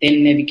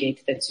then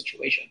navigate that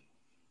situation.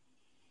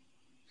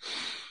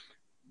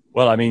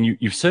 Well, I mean,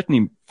 you've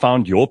certainly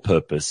found your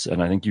purpose,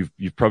 and I think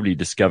you've probably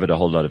discovered a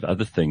whole lot of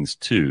other things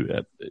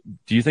too.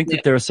 Do you think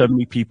that there are so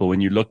many people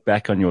when you look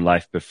back on your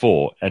life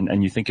before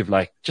and you think of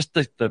like just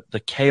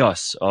the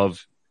chaos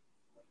of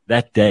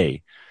that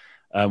day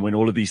when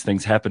all of these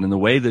things happen and the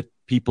way that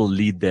people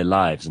lead their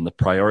lives and the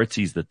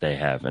priorities that they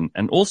have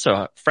and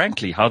also,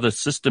 frankly, how the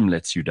system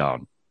lets you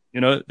down? You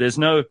know, there's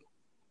no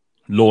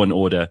law and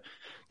order.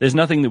 There's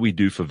nothing that we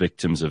do for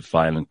victims of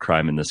violent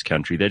crime in this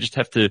country. They just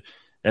have to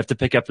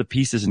pick up the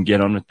pieces and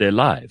get on with their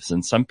lives.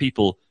 And some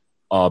people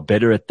are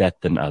better at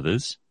that than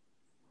others.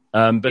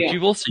 But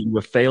you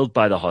were failed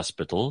by the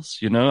hospitals.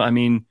 You know, I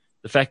mean,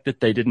 the fact that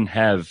they didn't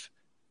have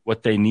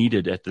what they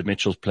needed at the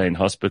Mitchell's Plain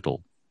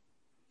Hospital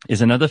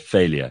is another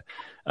failure.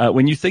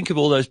 When you think of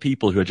all those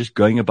people who are just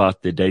going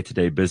about their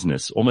day-to-day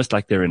business, almost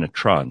like they're in a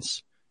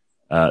trance,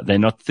 they're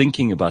not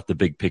thinking about the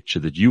big picture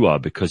that you are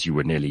because you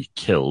were nearly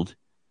killed.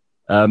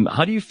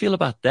 How do you feel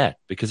about that?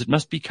 Because it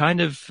must be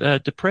kind of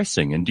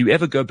depressing. And do you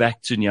ever go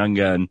back to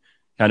Nyanga and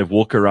kind of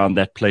walk around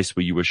that place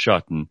where you were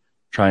shot and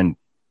try and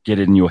get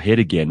it in your head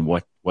again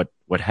what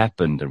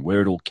happened and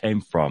where it all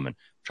came from and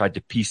try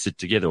to piece it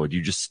together? Or do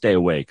you just stay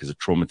away because it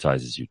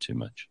traumatizes you too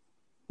much?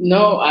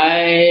 No,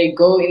 I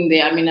go in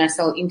there. I mean, I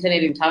sell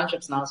internet in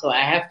townships now, so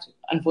I have to,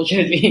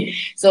 unfortunately.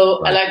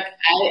 So, right. Like,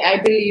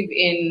 I believe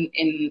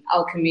in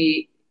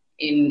alchemy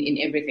in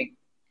everything,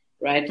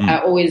 right? I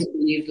always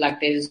believe like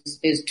there's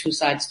two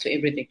sides to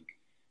everything.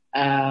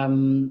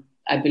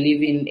 I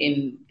believe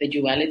in the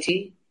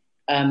duality,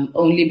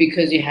 only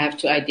because you have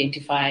to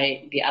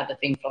identify the other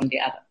thing from the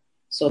other,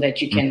 so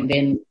that you can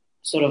then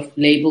sort of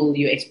label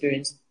your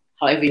experience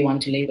however you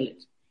want to label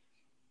it.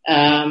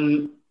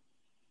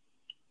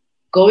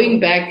 Going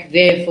back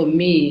there for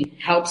me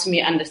helps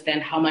me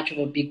understand how much of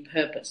a big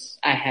purpose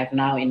I have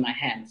now in my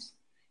hands.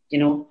 You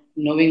know,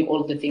 knowing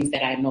all the things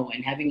that I know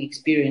and having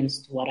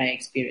experienced what I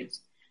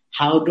experienced.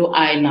 How do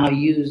I now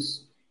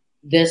use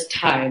this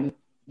time,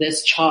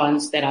 this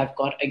chance that I've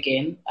got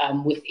again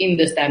within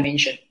this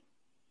dimension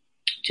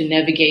to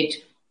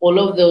navigate all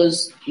of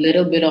those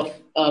little bit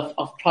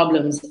of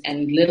problems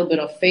and little bit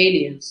of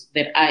failures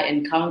that I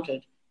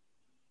encountered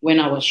when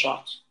I was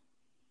shot.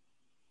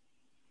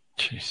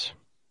 Jeez.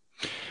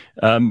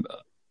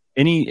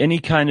 Any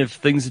kind of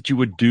things that you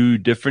would do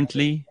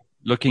differently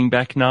looking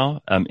back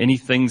now? Any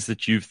things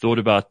that you've thought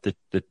about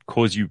that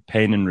cause you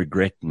pain and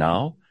regret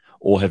now?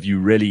 Or have you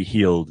really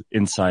healed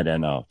inside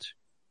and out?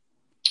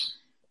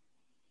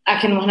 I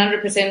can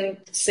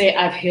 100% say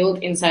I've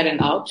healed inside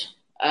and out.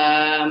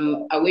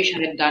 I wish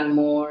I had done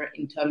more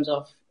in terms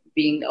of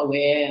being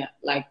aware.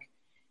 Like,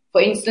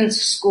 for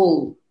instance,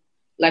 school,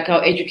 like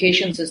our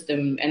education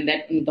system and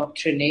that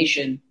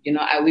indoctrination. You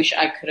know, I wish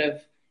I could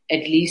have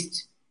at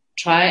least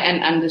try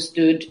and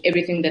understood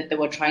everything that they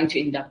were trying to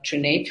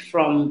indoctrinate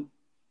from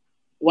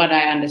what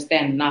I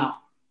understand now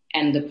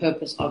and the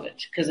purpose of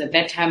it. Because at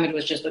that time it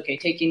was just, okay,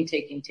 take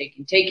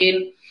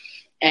in,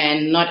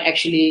 and not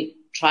actually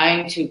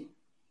trying to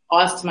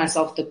ask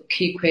myself the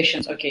key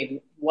questions.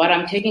 Okay, what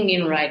I'm taking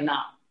in right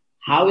now,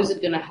 how is it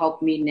going to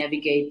help me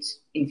navigate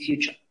in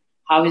future?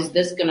 How is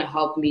this going to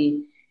help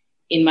me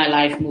in my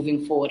life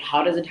moving forward?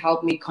 How does it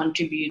help me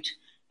contribute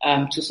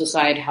to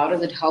society? How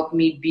does it help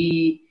me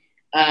be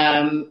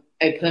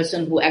a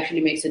person who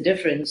actually makes a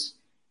difference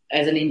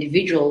as an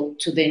individual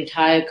to the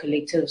entire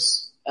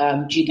collective's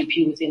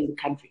GDP within the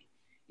country?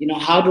 You know,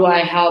 how do I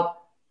help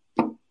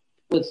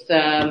with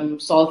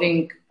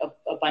solving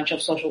a bunch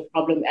of social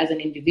problems as an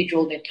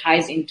individual that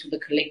ties into the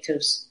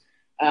collective's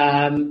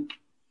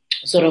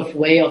sort of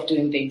way of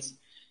doing things?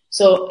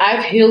 So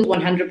I've healed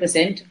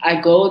 100%. I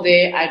go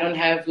there. I don't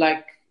have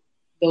like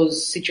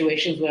those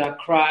situations where I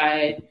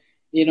cry.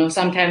 You know,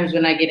 sometimes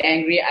when I get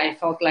angry, I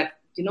felt like,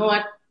 you know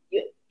what?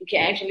 You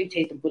can actually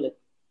taste a bullet.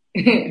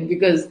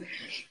 Because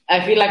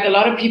I feel like a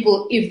lot of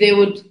people, if they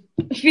would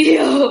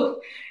feel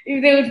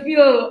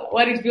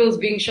what it feels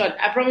being shot,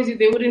 I promise you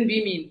they wouldn't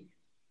be mean.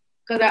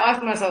 Because I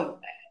asked myself,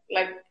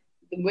 like,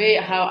 the way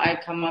how I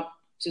come up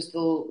to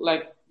still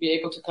like be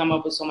able to come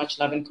up with so much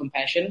love and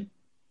compassion,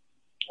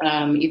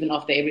 even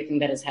after everything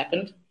that has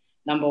happened.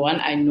 Number one,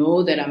 I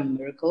know that I'm a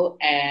miracle.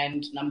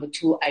 And number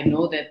two, I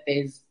know that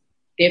there's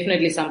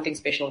definitely something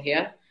special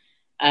here.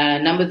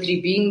 Number three,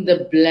 being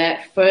the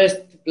first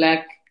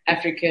Black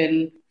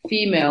African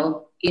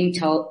female in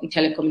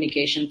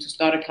telecommunication to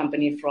start a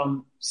company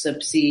from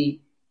subsea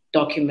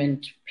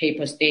document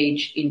paper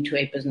stage into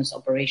a business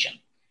operation.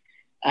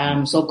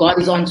 So God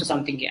is on to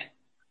something here.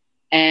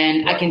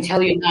 And I can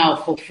tell you now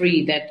for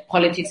free that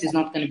politics is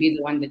not going to be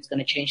the one that's going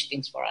to change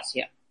things for us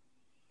here.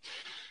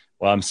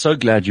 Well, I'm so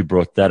glad you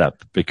brought that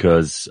up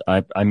because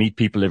I meet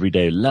people every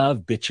day who love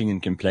bitching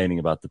and complaining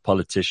about the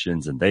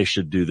politicians and they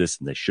should do this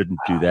and they shouldn't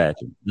do that.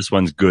 And this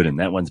one's good and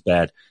that one's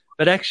bad.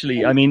 But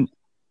actually, I mean,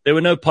 there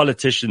were no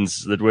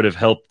politicians that would have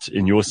helped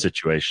in your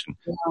situation.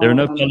 There are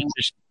no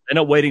politicians. They're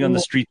not waiting on the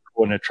street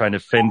corner trying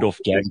to fend off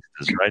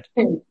gangsters, right?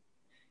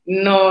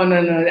 No.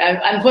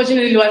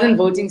 Unfortunately, it wasn't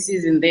voting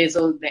season there,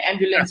 so the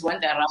ambulance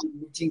went around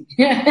voting.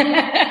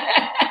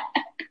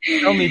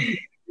 Tell me,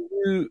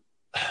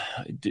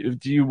 do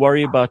you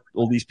worry about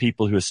all these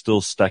people who are still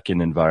stuck in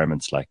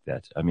environments like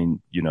that? I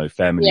mean,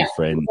 family,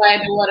 friends. So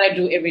I do what I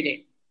do every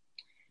day.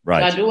 Right.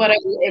 So I do what I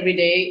do every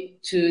day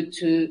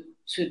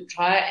to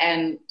try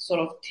and sort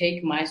of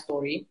take my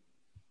story,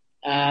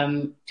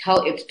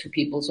 tell it to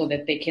people so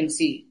that they can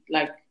see.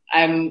 Like,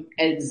 I'm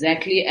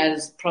exactly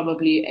as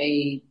probably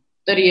a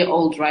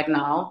 30-year-old right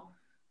now.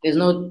 There's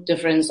no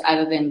difference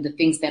other than the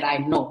things that I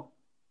know.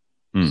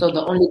 So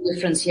the only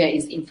difference here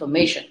is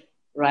information,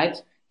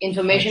 right?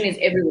 Information is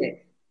everywhere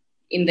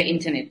in the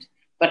internet.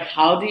 But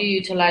how do you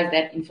utilize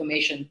that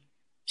information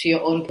to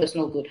your own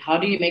personal good? How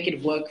do you make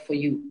it work for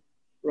you,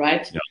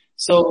 right? Yeah.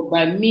 So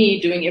by me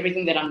doing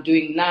everything that I'm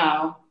doing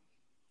now,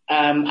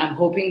 I'm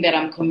hoping that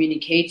I'm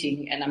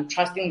communicating, and I'm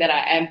trusting that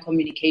I am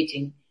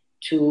communicating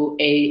to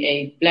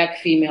a black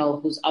female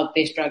who's out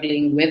there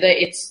struggling, whether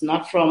it's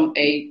not from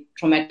a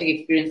traumatic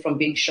experience from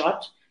being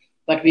shot,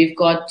 but we've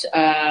got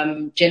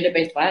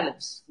gender-based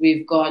violence.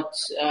 We've got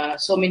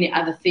so many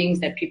other things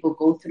that people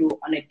go through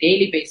on a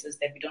daily basis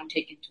that we don't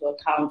take into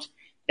account,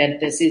 that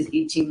this is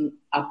eating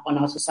up on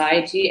our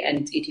society and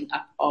it's eating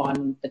up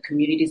on the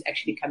communities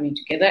actually coming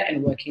together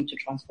and working to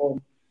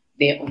transform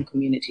their own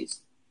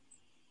communities.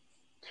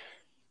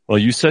 Well,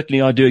 you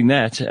certainly are doing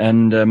that,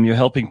 and you're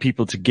helping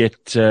people to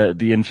get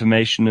the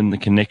information and the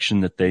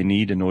connection that they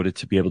need in order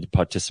to be able to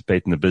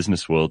participate in the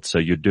business world. So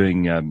you're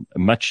doing a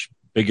much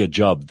bigger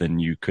job than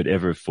you could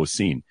ever have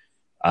foreseen.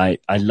 I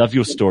love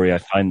your story. I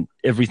find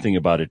everything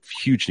about it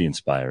hugely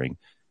inspiring.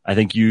 I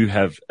think you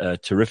have a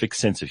terrific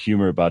sense of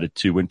humor about it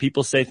too. When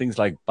people say things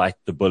like bite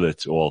the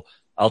bullet or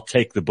I'll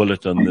take the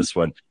bullet on this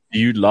one, do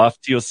you laugh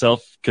to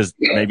yourself because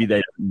maybe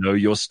they don't know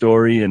your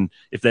story? And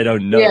if they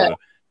don't know,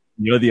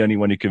 you're the only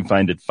one who can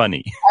find it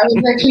funny. I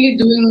was actually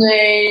doing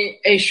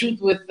a shoot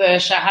with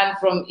Shahan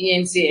from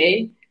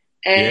ENCA,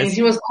 and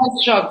he was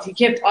quite shocked. He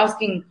kept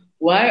asking,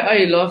 why are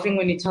you laughing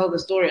when you tell the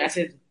story? I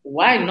said,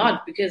 why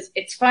not? Because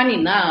it's funny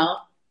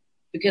now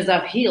because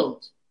I've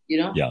healed,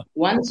 Yeah.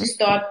 Once you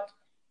start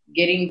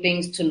getting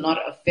things to not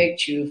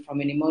affect you from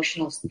an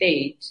emotional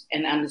state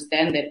and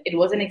understand that it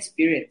was an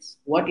experience,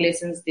 what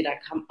lessons did I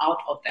come out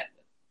of that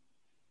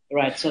with?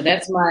 Right. So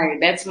that's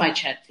my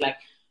chat. Like,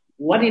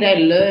 what did I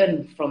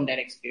learn from that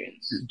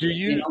experience?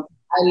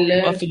 I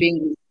learned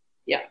being,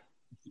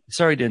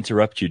 Sorry to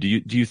interrupt you.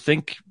 Do you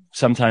think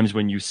sometimes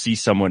when you see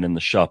someone in the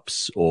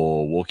shops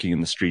or walking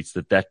in the streets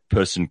that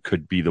person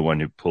could be the one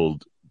who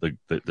pulled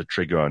the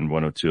trigger on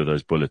one or two of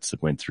those bullets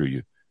that went through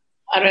you?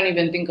 I don't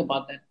even think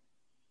about that.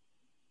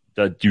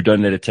 That you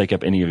don't let it take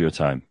up any of your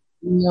time?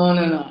 No.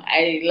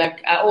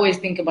 I always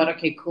think about,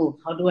 okay, cool.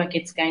 How do I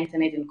get Sky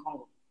Internet in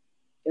Congo?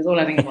 That's all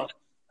I think about.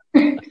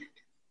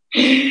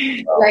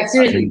 Like,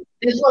 seriously,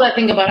 that's all I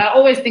think about. I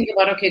always think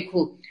about, okay,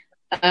 cool.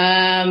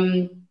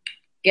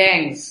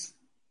 Gangs.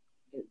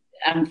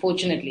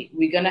 Unfortunately,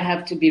 we're going to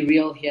have to be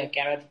real here,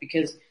 Gareth,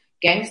 because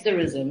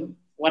gangsterism,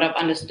 what I've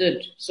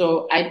understood.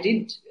 So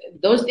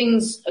those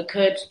things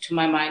occurred to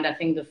my mind, I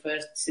think, the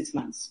first 6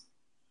 months.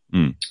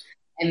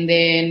 And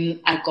then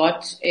I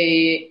got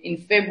in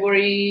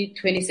February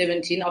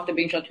 2017, after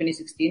being shot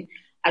 2016,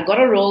 I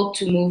got a role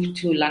to move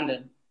to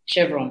London,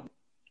 Chevron,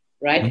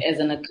 right, as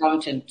an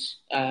account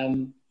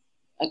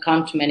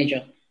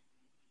manager.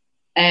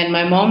 And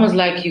my mom was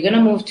like, you're going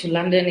to move to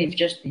London. You've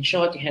just been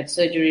shot. You had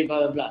surgery, blah,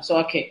 blah, blah. So,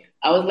 okay.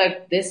 I was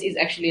like, this is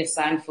actually a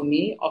sign for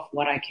me of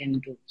what I can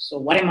do. So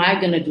what am I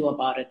going to do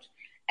about it?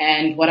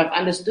 And what I've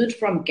understood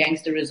from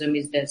gangsterism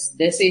is this.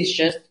 This is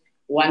just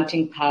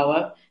wanting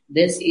power.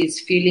 This is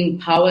feeling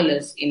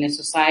powerless in a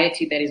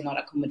society that is not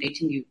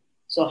accommodating you.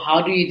 So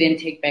how do you then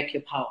take back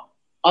your power?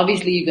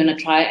 Obviously, you're going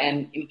to try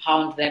and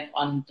impound that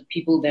on the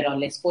people that are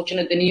less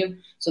fortunate than you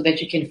so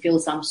that you can feel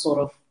some sort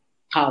of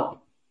power.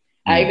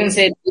 I even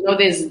said,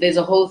 there's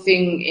a whole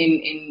thing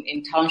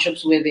in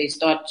townships where they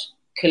start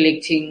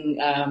collecting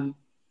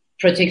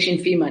protection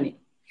fee money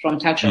from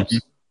tuck shops.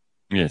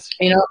 Yes.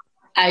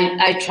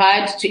 I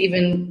tried to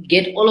even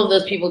get all of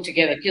those people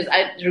together because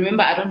I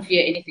remember I don't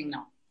fear anything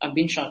now. I've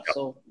been shot,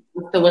 so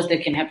what's the worst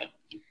that can happen?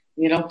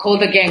 Call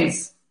the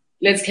gangs.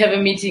 Let's have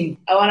a meeting.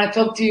 I want to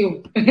talk to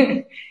you.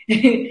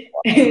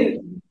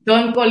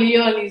 Don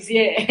Corleone is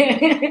here.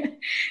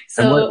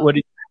 So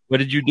and what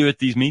did you do at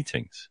these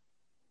meetings?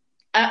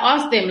 I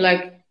asked them,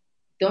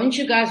 don't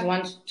you guys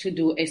want to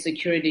do a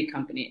security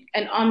company,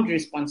 an armed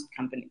response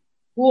company?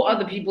 Who are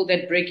the people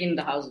that break in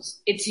the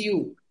houses? It's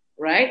you,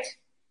 right?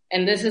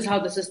 And this is how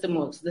the system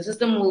works. The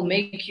system will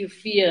make you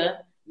fear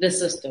the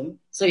system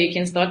so you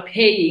can start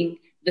paying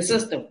the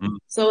system.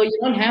 So you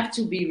don't have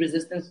to be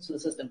resistant to the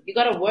system. You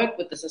got to work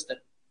with the system.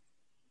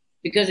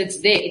 because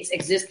it's there, it's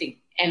existing.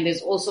 And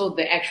there's also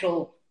the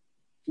actual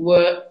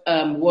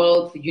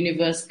world, the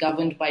universe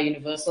governed by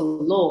universal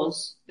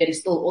laws that is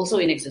still also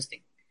in existing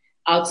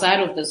outside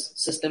of this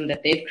system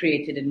that they've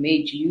created and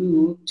made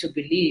you to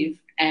believe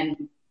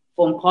and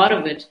form part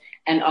of it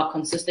and are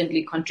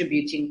consistently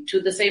contributing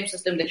to the same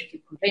system that you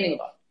keep complaining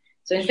about.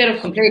 So instead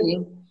of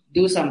complaining,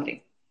 do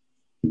something.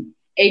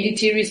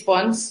 ADT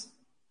response,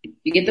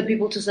 you get the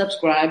people to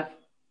subscribe.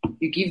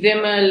 You give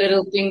them a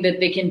little thing that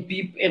they can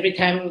beep every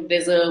time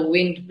there's a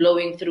wind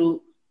blowing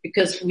through,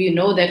 because we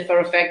know that for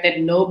a fact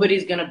that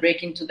nobody's going to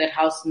break into that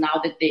house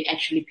now that they're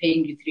actually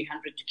paying you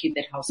 $300 to keep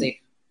that house safe.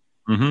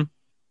 Mm-hmm.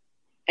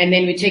 And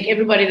then we take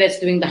everybody that's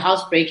doing the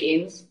house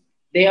break-ins.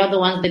 They are the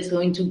ones that's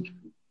going to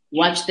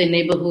watch the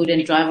neighborhood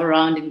and drive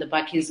around in the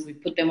bakkies. We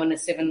put them on a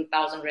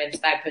 7,000 rand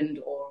stipend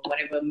or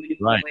whatever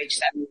minimum wage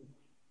salary.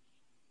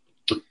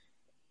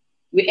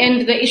 We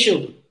end the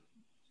issue.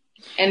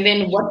 And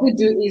then what we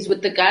do is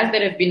with the guys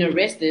that have been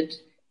arrested,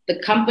 the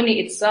company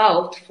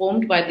itself,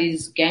 formed by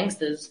these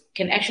gangsters,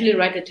 can actually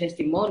write a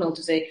testimonial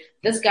to say,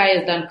 this guy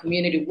has done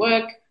community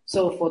work,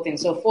 so forth and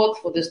so forth,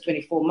 for this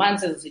 24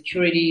 months as a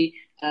security,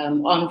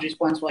 armed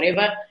response,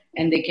 whatever.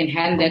 And they can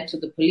hand that to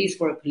the police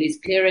for a police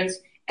clearance.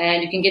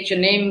 And you can get your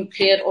name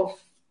cleared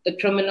off the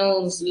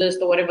criminals list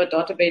or whatever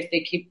database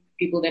they keep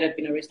people that have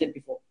been arrested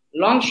before.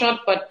 Long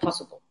shot, but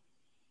possible.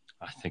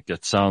 I think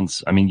that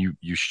sounds, I mean,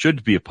 you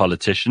should be a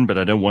politician, but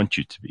I don't want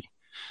you to be,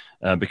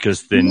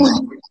 because then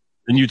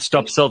you'd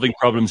stop solving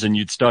problems and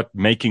you'd start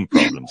making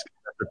problems.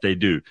 That's what they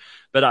do.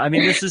 But I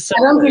mean, this is, I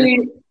don't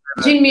believe,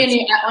 between me and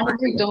you, I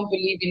honestly don't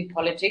believe in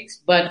politics,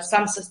 but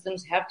some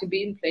systems have to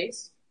be in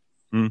place.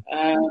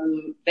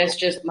 That's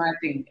just my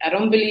thing. I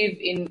don't believe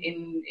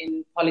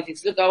in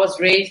politics. Look, I was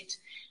raised,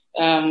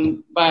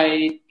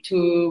 by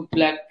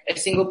a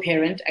single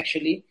parent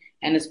actually,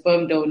 and a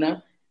sperm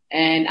donor.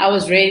 And I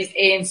was raised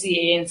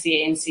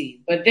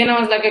ANC. But then I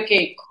was like,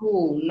 okay,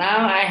 cool.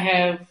 Now I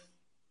have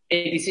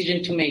a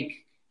decision to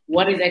make.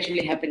 What is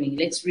actually happening?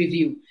 Let's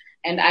review.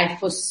 And I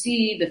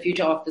foresee the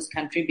future of this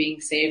country being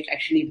saved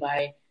actually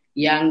by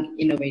young,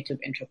 innovative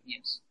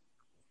entrepreneurs.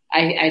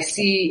 I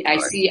see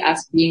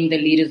us being the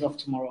leaders of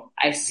tomorrow.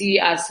 I see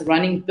us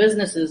running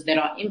businesses that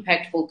are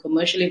impactful,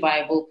 commercially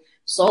viable,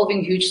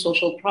 solving huge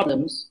social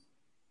problems,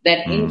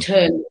 that in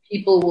turn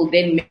people will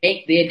then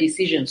make their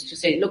decisions to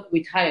say, look,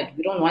 we're tired.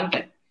 We don't want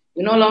that.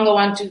 We no longer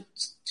want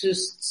to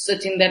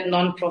sit in that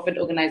non-profit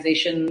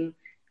organization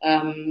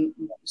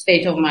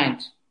state of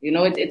mind. You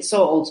know, it's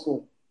so old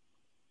school.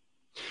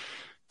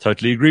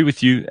 Totally agree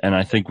with you. And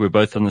I think we're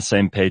both on the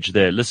same page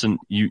there. Listen,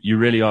 you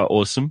really are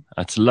awesome.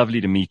 It's lovely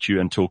to meet you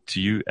and talk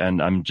to you.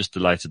 And I'm just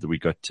delighted that we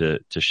got to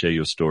share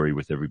your story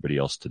with everybody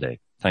else today.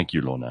 Thank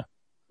you, Lorna.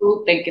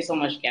 Cool. Thank you so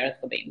much, Gareth,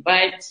 for the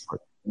invite.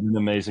 What an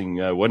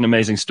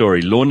amazing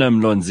story. Lorna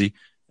Mlonzi.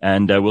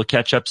 And we'll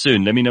catch up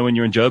soon. Let me know when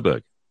you're in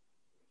Joburg.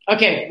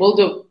 Okay, we'll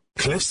do.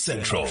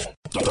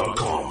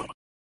 CliffCentral.com